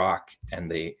that rock and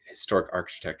the historic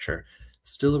architecture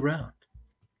still around.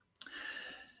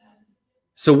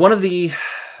 So one of the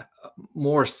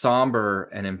more somber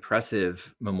and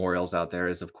impressive memorials out there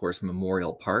is, of course,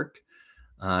 Memorial Park.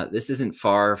 This isn't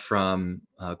far from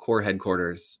Corps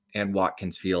headquarters and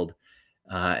Watkins Field,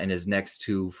 and is next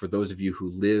to, for those of you who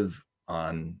live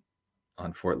on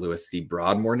Fort Lewis, the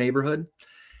Broadmoor neighborhood.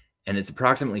 And it's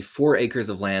approximately 4 acres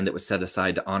of land that was set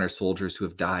aside to honor soldiers who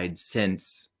have died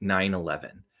since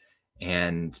 9/11,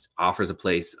 and offers a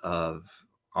place of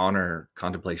honor,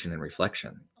 contemplation, and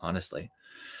reflection, honestly.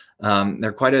 There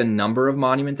are quite a number of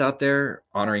monuments out there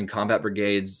honoring combat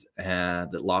brigades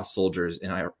that lost soldiers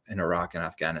in Iraq and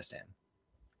Afghanistan.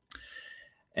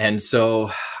 And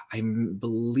so I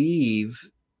believe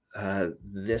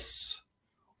this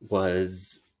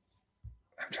was,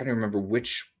 I'm trying to remember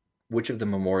which of the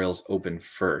memorials opened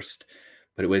first,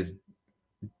 but it was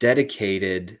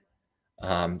dedicated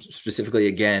specifically,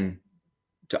 again,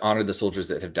 to honor the soldiers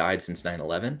that have died since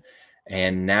 9/11,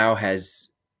 and now has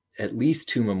at least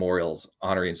 2 memorials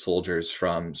honoring soldiers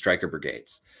from Stryker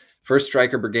brigades. 1st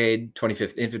Stryker Brigade,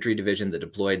 25th Infantry Division that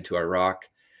deployed to Iraq.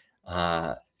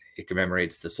 It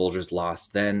commemorates the soldiers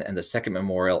lost then. And the 2nd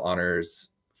memorial honors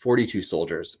 42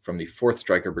 soldiers from the 4th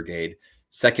Stryker Brigade,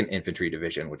 2nd Infantry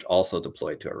Division, which also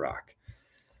deployed to Iraq.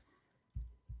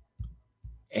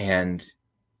 And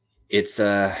it's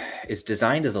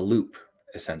designed as a loop,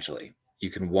 essentially.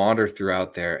 You can wander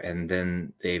throughout there, and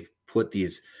then they've put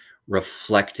these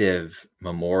reflective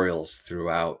memorials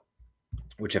throughout,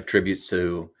 which have tributes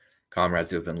to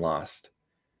comrades who have been lost.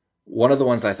 One of the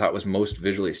ones I thought was most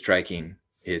visually striking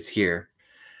is here.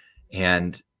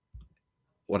 And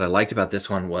what I liked about this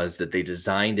one was that they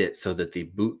designed it so that the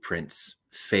boot prints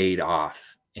fade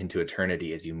off into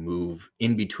eternity as you move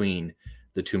in between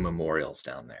the 2 memorials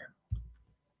down there.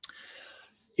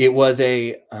 It was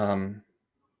I don't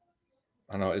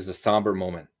know, it was a somber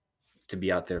moment to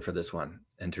be out there for this one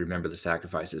and to remember the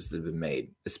sacrifices that have been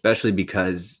made, especially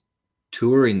because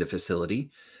touring the facility,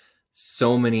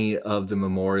 so many of the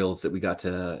memorials that we got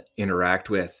to interact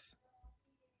with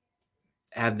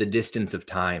have the distance of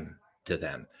time to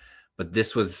them. But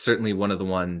this was certainly one of the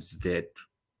ones that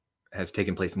has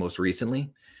taken place most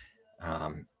recently.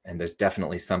 And there's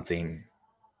definitely something,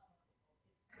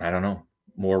 I don't know,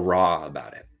 more raw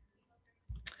about it.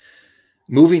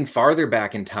 Moving farther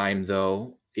back in time,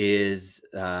 though, is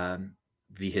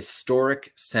the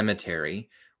historic cemetery,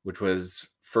 which was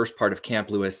first part of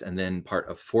Camp Lewis and then part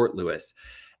of Fort Lewis.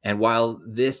 And while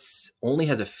this only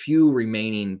has a few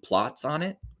remaining plots on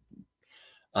it,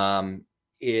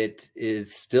 it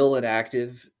is still an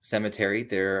active cemetery.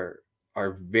 There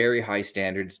are very high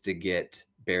standards to get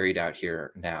buried out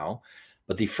here now.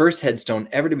 But the first headstone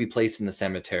ever to be placed in the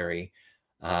cemetery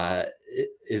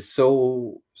is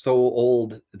so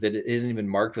old that it isn't even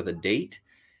marked with a date.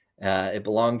 It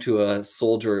belonged to a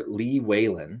soldier, Lee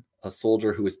Whalen, a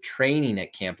soldier who was training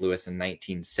at Camp Lewis in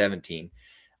 1917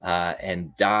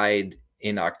 and died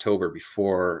in October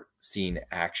before seeing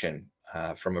action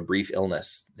from a brief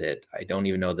illness that I don't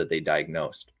even know that they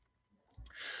diagnosed.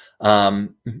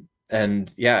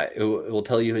 And yeah, it will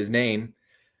tell you his name.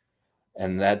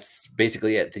 And that's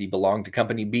basically it, that he belonged to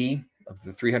Company B of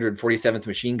the 347th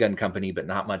Machine Gun Company, but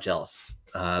not much else.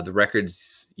 The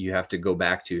records you have to go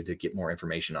back to get more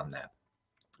information on that.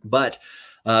 But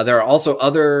there are also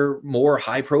other more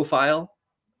high-profile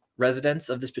residents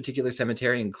of this particular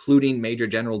cemetery, including Major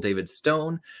General David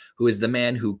Stone, who is the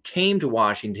man who came to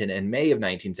Washington in May of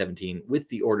 1917 with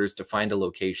the orders to find a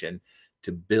location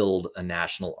to build a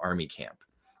National Army camp.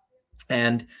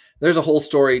 And there's a whole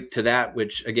story to that,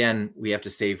 which, again, we have to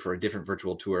save for a different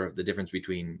virtual tour, the difference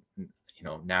between, you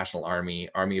know, National Army,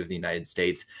 Army of the United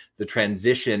States, the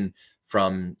transition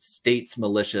from states'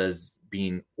 militias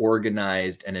being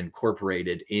organized and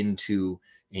incorporated into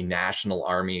a national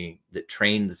army that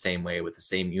trained the same way with the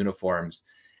same uniforms.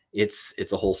 It's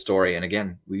a whole story. And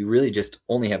again, we really just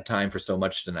only have time for so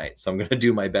much tonight. So I'm going to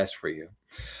do my best for you.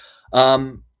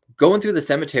 Going through the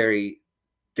cemetery,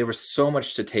 there was so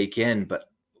much to take in, but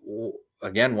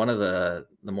again, one of the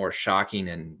more shocking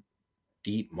and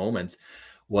deep moments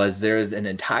was there's an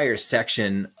entire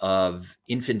section of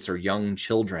infants or young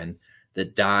children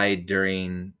that died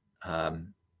during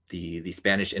the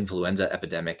Spanish influenza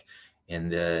epidemic in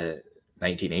the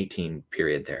 1918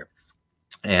 period there.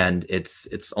 And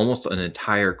it's almost an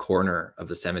entire corner of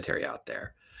the cemetery out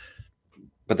there.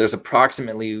 But there's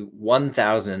approximately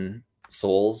 1,000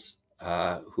 souls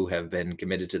who have been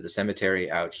committed to the cemetery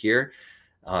out here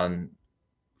on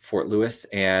Fort Lewis,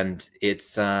 and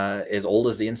it's as old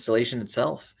as the installation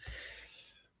itself.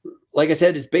 Like I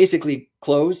said, it's basically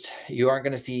closed. You aren't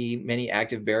going to see many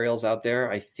active burials out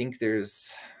there. I think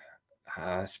there's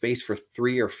space for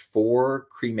 3 or 4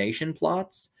 cremation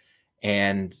plots,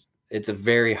 and it's a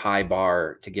very high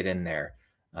bar to get in there.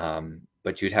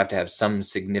 But you'd have to have some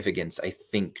significance, I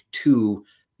think, to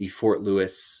the Fort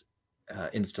Lewis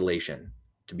installation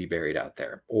to be buried out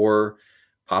there, or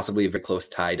possibly a very close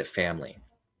tie to family.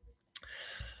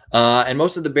 And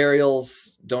most of the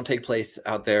burials don't take place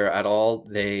out there at all.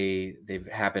 They've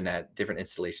happened at different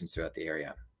installations throughout the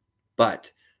area.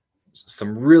 But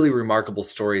some really remarkable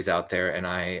stories out there, and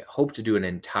I hope to do an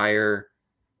entire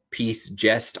piece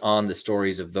just on the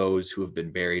stories of those who have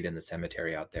been buried in the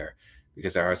cemetery out there,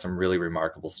 because there are some really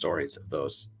remarkable stories of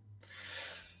those.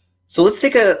 So let's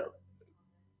take a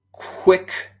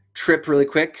quick trip really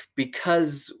quick,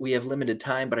 because we have limited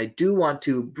time, but I do want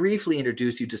to briefly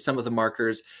introduce you to some of the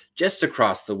markers just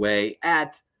across the way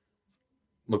at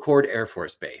McChord Air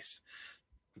Force Base.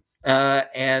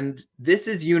 And this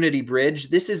is Unity Bridge.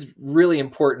 This is really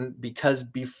important because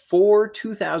before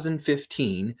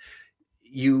 2015,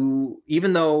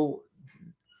 even though,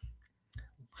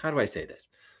 how do I say this?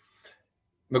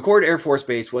 McChord Air Force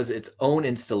Base was its own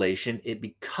installation. It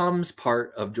becomes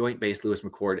part of Joint Base Lewis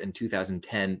McChord in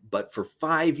 2010, but for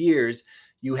 5 years,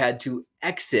 you had to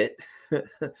exit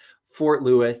Fort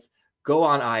Lewis, go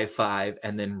on I-5,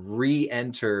 and then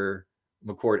re-enter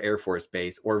McChord Air Force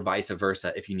Base, or vice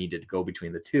versa if you needed to go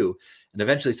between the two. And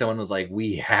eventually someone was like,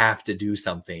 we have to do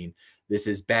something. This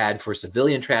is bad for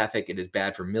civilian traffic. It is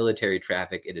bad for military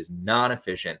traffic. It is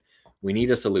non-efficient. We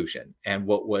need a solution. And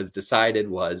what was decided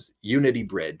was Unity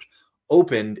Bridge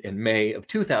opened in May of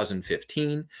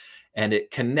 2015, and it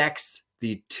connects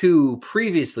the 2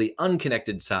 previously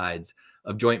unconnected sides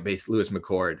of Joint Base Lewis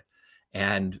McChord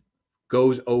and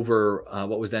goes over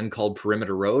what was then called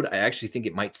Perimeter Road. I actually think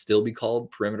it might still be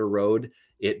called Perimeter Road.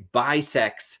 It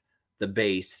bisects the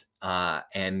base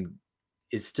and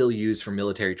is still used for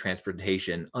military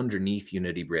transportation underneath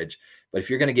Unity Bridge. But if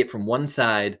you're going to get from one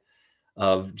side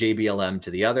of JBLM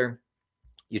to the other,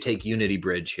 you take Unity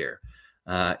Bridge here.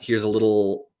 Here's a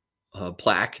little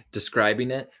plaque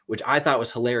describing it, which I thought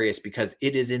was hilarious because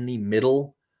it is in the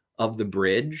middle of the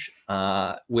bridge,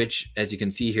 which, as you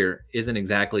can see here, isn't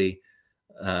exactly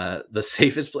the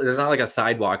safest place. There's not like a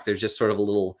sidewalk. There's just sort of a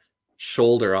little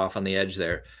shoulder off on the edge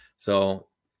there. So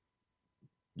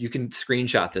you can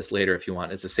screenshot this later if you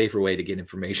want. It's a safer way to get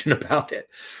information about it.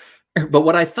 But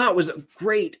what I thought was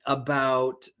great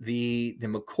about the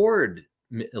McChord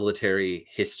military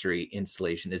history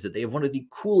installation is that they have one of the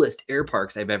coolest air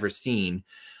parks I've ever seen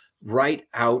right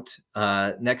out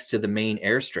next to the main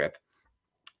airstrip.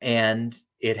 And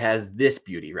it has this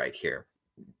beauty right here,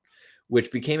 which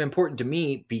became important to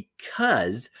me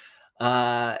because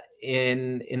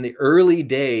in the early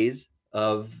days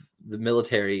of the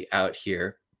military out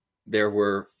here, there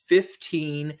were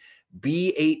 15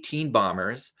 B-18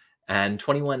 bombers and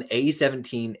 21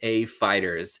 A-17A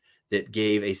fighters that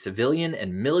gave a civilian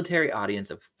and military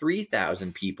audience of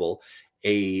 3,000 people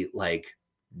a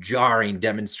jarring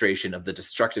demonstration of the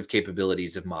destructive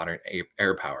capabilities of modern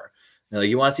air power. Now,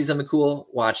 you want to see something cool?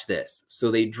 Watch this. So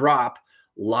they drop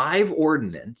live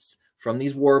ordnance from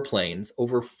these warplanes,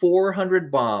 over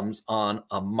 400 bombs on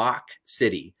a mock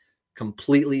city,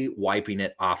 completely wiping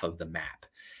it off of the map.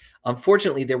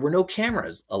 Unfortunately, there were no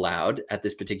cameras allowed at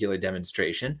this particular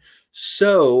demonstration,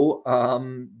 so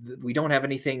we don't have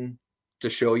anything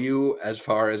to show you as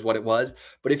far as what it was.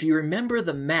 But if you remember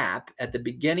the map at the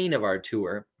beginning of our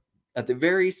tour, at the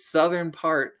very southern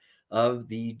part of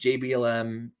the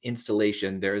JBLM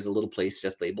installation, there is a little place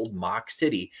just labeled Mock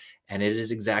City, and it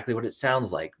is exactly what it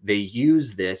sounds like. They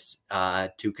use this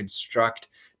to construct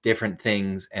different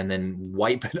things and then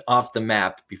wipe it off the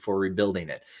map before rebuilding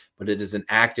it. But it is an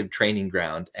active training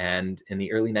ground, and in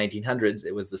the early 1900s,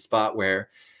 it was the spot where,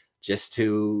 just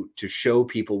to show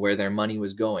people where their money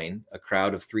was going, a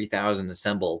crowd of 3,000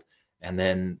 assembled, and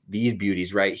then these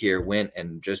beauties right here went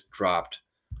and just dropped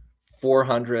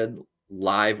 400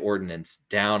 live ordnance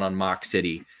down on Mock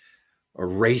City,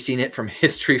 erasing it from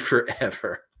history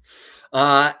forever.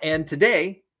 And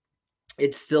today,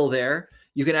 it's still there.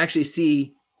 You can actually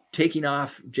see, taking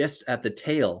off just at the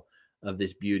tail of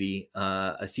this beauty,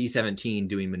 a C-17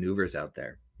 doing maneuvers out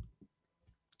there.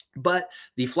 But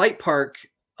the flight park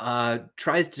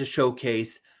tries to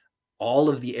showcase all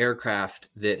of the aircraft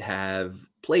that have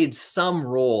played some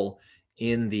role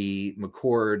in the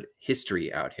McChord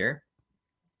history out here.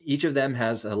 Each of them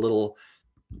has a little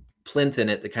plinth in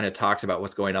it that kind of talks about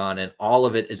what's going on, and all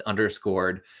of it is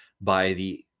underscored by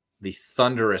the the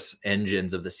thunderous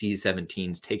engines of the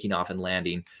C-17s taking off and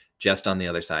landing just on the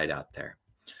other side out there.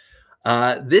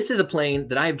 This is a plane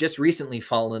that I have just recently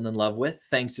fallen in love with,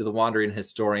 thanks to the wandering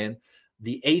historian,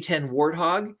 the A-10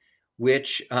 Warthog,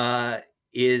 which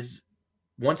is,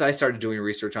 once I started doing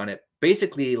research on it,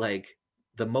 basically like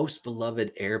the most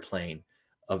beloved airplane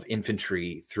of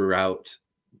infantry throughout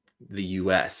the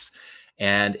US.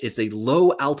 And it's a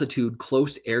low altitude,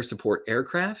 close air support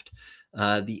aircraft.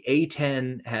 The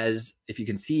A-10 has, if you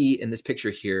can see in this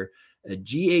picture here, a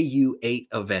GAU-8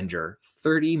 Avenger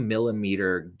 30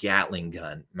 millimeter Gatling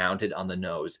gun mounted on the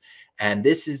nose. And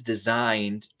this is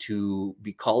designed to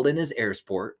be called in as air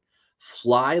support,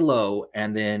 fly low,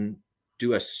 and then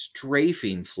do a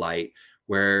strafing flight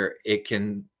where it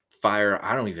can fire,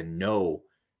 I don't even know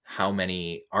how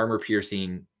many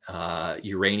armor-piercing,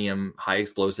 uranium, high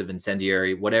explosive,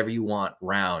 incendiary, whatever you want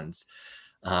rounds,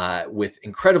 with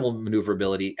incredible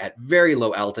maneuverability at very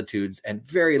low altitudes and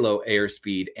very low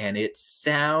airspeed. And it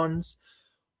sounds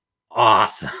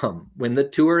awesome. When the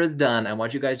tour is done, I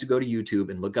want you guys to go to YouTube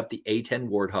and look up the A-10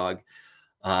 Warthog.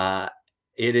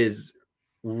 It is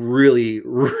really,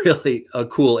 really a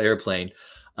cool airplane.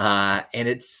 And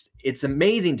it's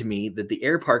amazing to me that the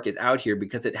air park is out here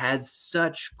because it has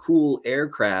such cool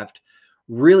aircraft,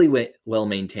 really well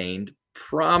maintained,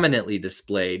 prominently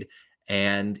displayed.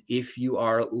 And if you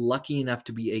are lucky enough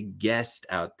to be a guest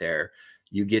out there,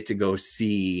 you get to go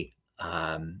see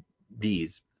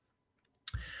these.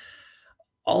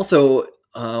 Also,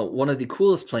 one of the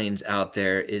coolest planes out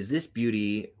there is this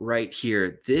beauty right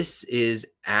here. This is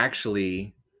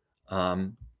actually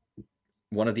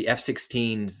one of the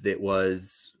F-16s that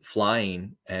was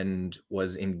flying and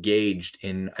was engaged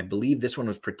in, I believe this one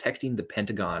was protecting the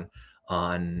Pentagon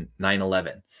on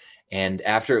 9/11. And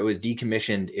after it was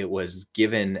decommissioned, it was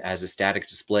given as a static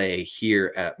display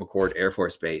here at McChord Air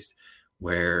Force Base,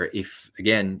 where if,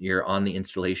 again, you're on the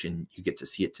installation, you get to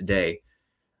see it today,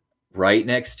 right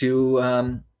next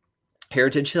to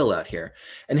Heritage Hill out here.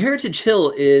 And Heritage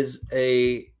Hill is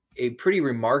a pretty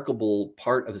remarkable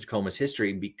part of the Tacoma's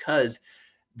history because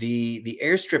the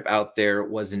airstrip out there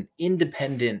was an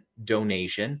independent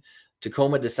donation.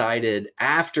 Tacoma decided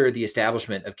after the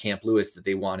establishment of Camp Lewis that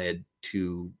they wanted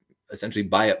to essentially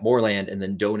buy up more land and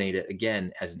then donate it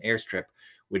again as an airstrip,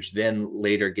 which then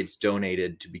later gets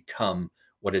donated to become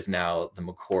what is now the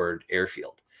McChord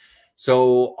Airfield.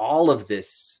 So all of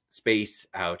this space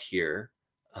out here,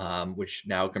 which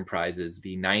now comprises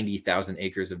the 90,000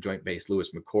 acres of Joint Base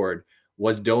Lewis McChord,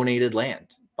 was donated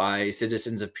land by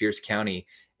citizens of Pierce County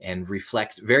and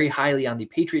reflects very highly on the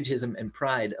patriotism and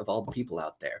pride of all the people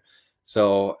out there.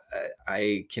 So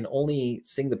I can only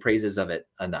sing the praises of it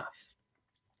enough.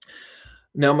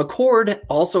 Now, McChord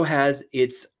also has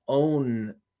its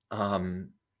own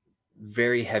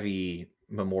very heavy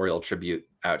memorial tribute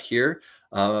out here.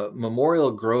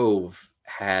 Memorial Grove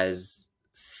has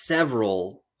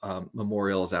several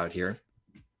memorials out here,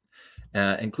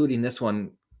 including this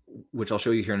one, which I'll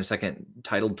show you here in a second,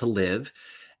 titled To Live.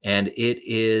 And it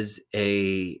is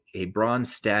a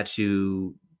bronze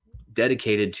statue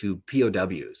dedicated to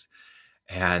POWs.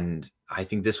 And I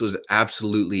think this was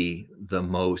absolutely the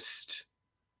most,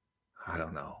 I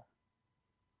don't know,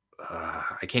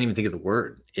 I can't even think of the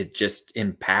word. It's just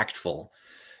impactful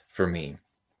for me.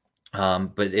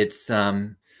 But it's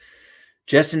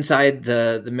just inside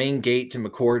the main gate to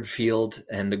McChord Field,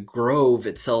 and the grove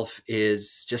itself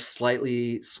is just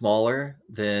slightly smaller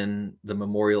than the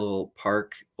memorial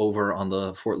park over on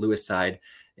the Fort Lewis side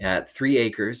at 3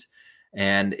 acres.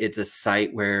 And it's a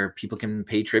site where people can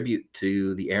pay tribute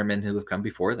to the airmen who have come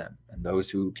before them and those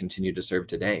who continue to serve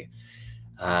today.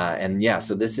 And yeah,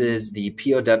 so this is the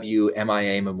POW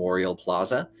MIA Memorial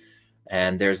Plaza.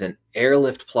 And there's an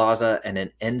airlift plaza and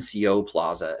an NCO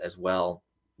plaza as well.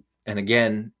 And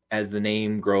again, as the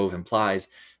name Grove implies,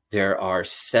 there are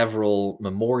several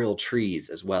memorial trees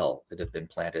as well that have been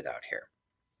planted out here.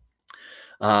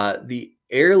 The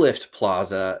airlift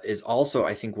plaza is also,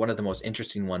 I think, one of the most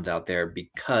interesting ones out there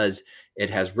because it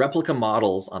has replica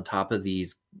models on top of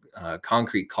these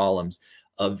concrete columns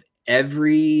of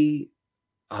every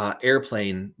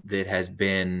airplane that has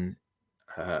been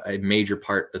a major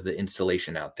part of the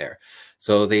installation out there.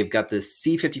 So they've got the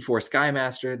C-54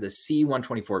 Skymaster, the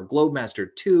C-124 Globemaster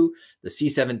II, the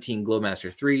C-17 Globemaster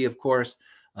III, of course,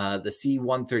 the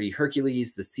C-130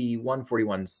 Hercules, the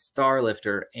C-141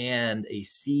 Starlifter, and a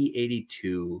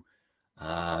C-82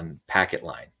 packet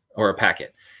line, or a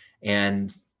packet.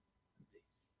 And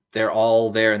they're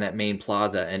all there in that main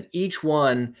plaza. And each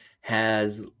one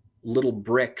has little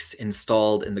bricks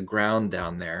installed in the ground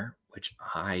down there, which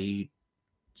I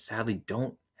sadly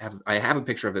don't I have a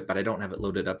picture of it, but I don't have it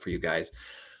loaded up for you guys,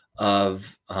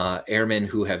 of airmen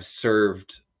who have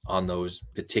served on those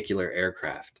particular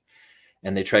aircraft,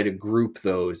 and they try to group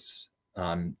those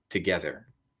together.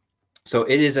 So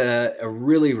it is a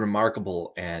really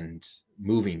remarkable and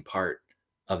moving part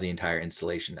of the entire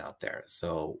installation out there.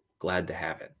 So glad to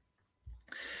have it.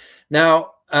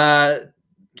 Now,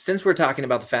 since we're talking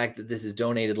about the fact that this is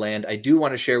donated land, I do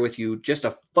want to share with you just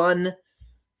a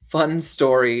fun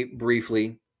story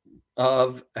briefly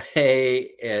of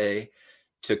a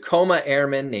Tacoma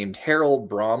airman named Harold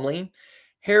Bromley.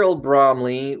 Harold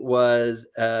Bromley was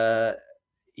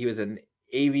he was an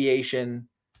aviation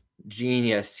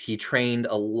genius. He trained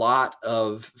a lot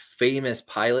of famous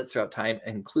pilots throughout time,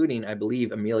 including, I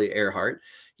believe, Amelia Earhart.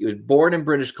 He was born in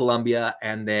British Columbia,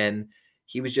 and then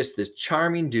he was just this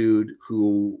charming dude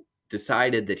who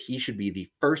decided that he should be the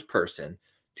first person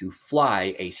to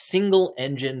fly a single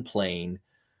engine plane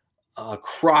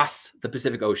across the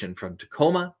Pacific Ocean from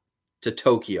Tacoma to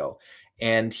Tokyo.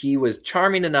 And he was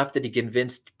charming enough that he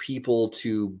convinced people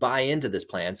to buy into this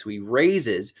plan. So he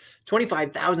raises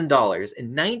 $25,000 in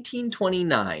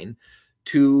 1929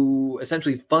 to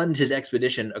essentially fund his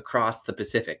expedition across the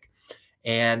Pacific.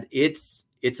 And it's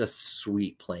a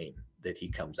sweet plane that he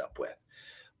comes up with.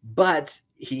 But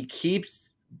he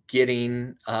keeps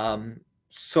getting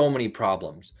so many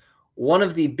problems. One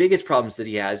of the biggest problems that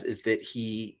he has is that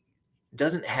he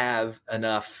doesn't have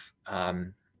enough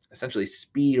essentially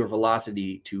speed or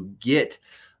velocity to get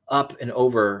up and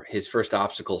over his first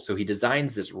obstacle. So he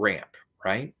designs this ramp,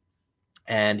 right?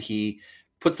 And he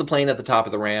puts the plane at the top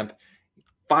of the ramp,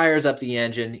 fires up the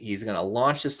engine. He's going to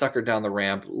launch this sucker down the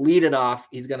ramp, lead it off.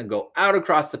 He's going to go out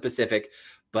across the Pacific,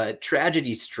 but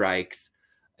tragedy strikes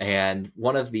and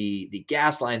one of the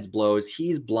gas lines blows.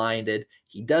 He's blinded.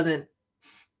 He doesn't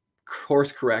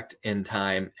course correct in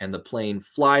time, and the plane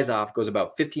flies off, goes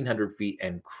about 1,500 feet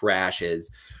and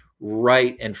crashes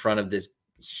right in front of this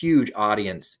huge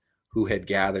audience who had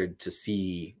gathered to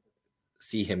see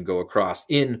him go across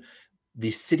in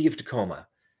the city of Tacoma.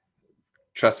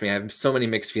 Trust me, I have so many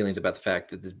mixed feelings about the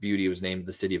fact that this beauty was named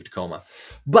the city of Tacoma.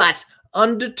 But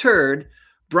undeterred,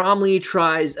 Bromley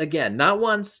tries again, not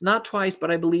once, not twice, but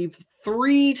I believe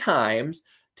 3 times,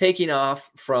 taking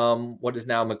off from what is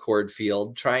now McChord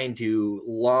Field, trying to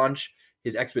launch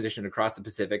his expedition across the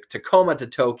Pacific, Tacoma to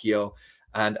Tokyo.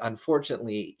 And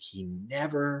unfortunately, he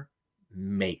never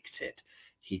makes it.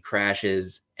 He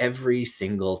crashes every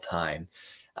single time,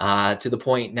 to the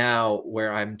point now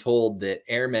where I'm told that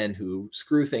airmen who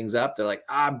screw things up, they're like,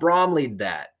 Bromley'd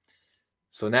that.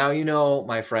 So now you know,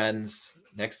 my friends,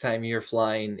 next time you're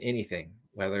flying anything,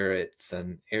 whether it's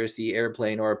an air-sea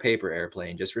airplane or a paper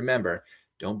airplane, just remember,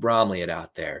 don't Bromley it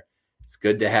out there. It's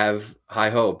good to have high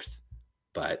hopes,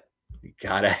 but you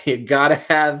gotta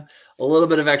have a little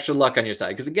bit of extra luck on your side.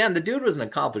 Because again, the dude was an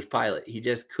accomplished pilot. He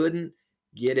just couldn't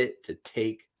get it to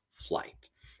take flight.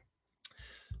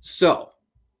 So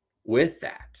with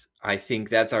that, I think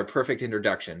that's our perfect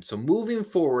introduction. So moving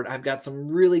forward, I've got some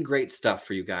really great stuff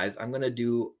for you guys. I'm going to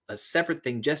do a separate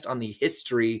thing just on the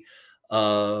history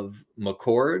of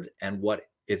McChord and what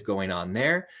is going on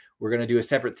there. We're going to do a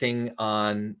separate thing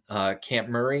on Camp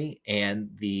Murray and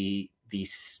the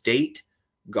State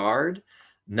Guard,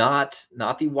 not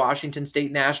the Washington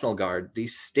State National Guard, the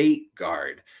State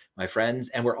Guard, my friends.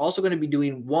 And we're also going to be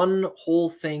doing one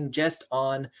whole thing just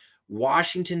on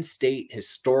Washington State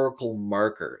historical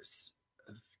markers,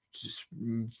 just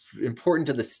important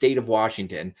to the state of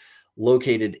Washington,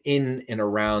 located in and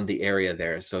around the area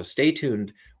there. So stay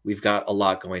tuned. We've got a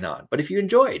lot going on. But if you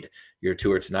enjoyed your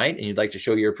tour tonight and you'd like to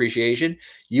show your appreciation,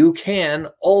 you can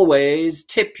always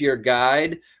tip your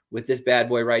guide with this bad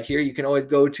boy right here. You can always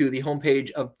go to the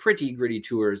homepage of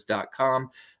prettygrittytours.com.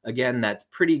 Again, that's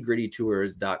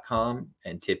prettygrittytours.com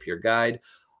and tip your guide.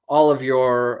 All of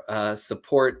your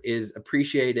support is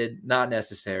appreciated, not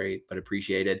necessary, but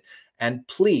appreciated. And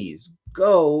please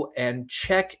go and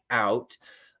check out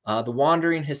The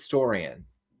Wandering Historian.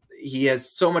 He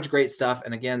has so much great stuff.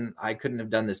 And again, I couldn't have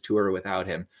done this tour without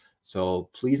him. So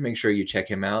please make sure you check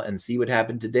him out and see what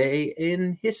happened today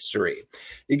in history.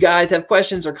 If you guys have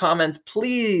questions or comments,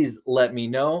 please let me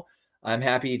know. I'm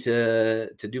happy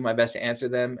to do my best to answer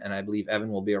them. And I believe Evan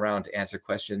will be around to answer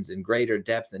questions in greater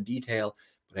depth and detail.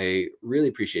 But I really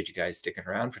appreciate you guys sticking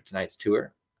around for tonight's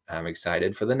tour. I'm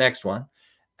excited for the next one.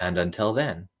 And until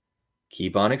then,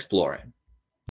 keep on exploring.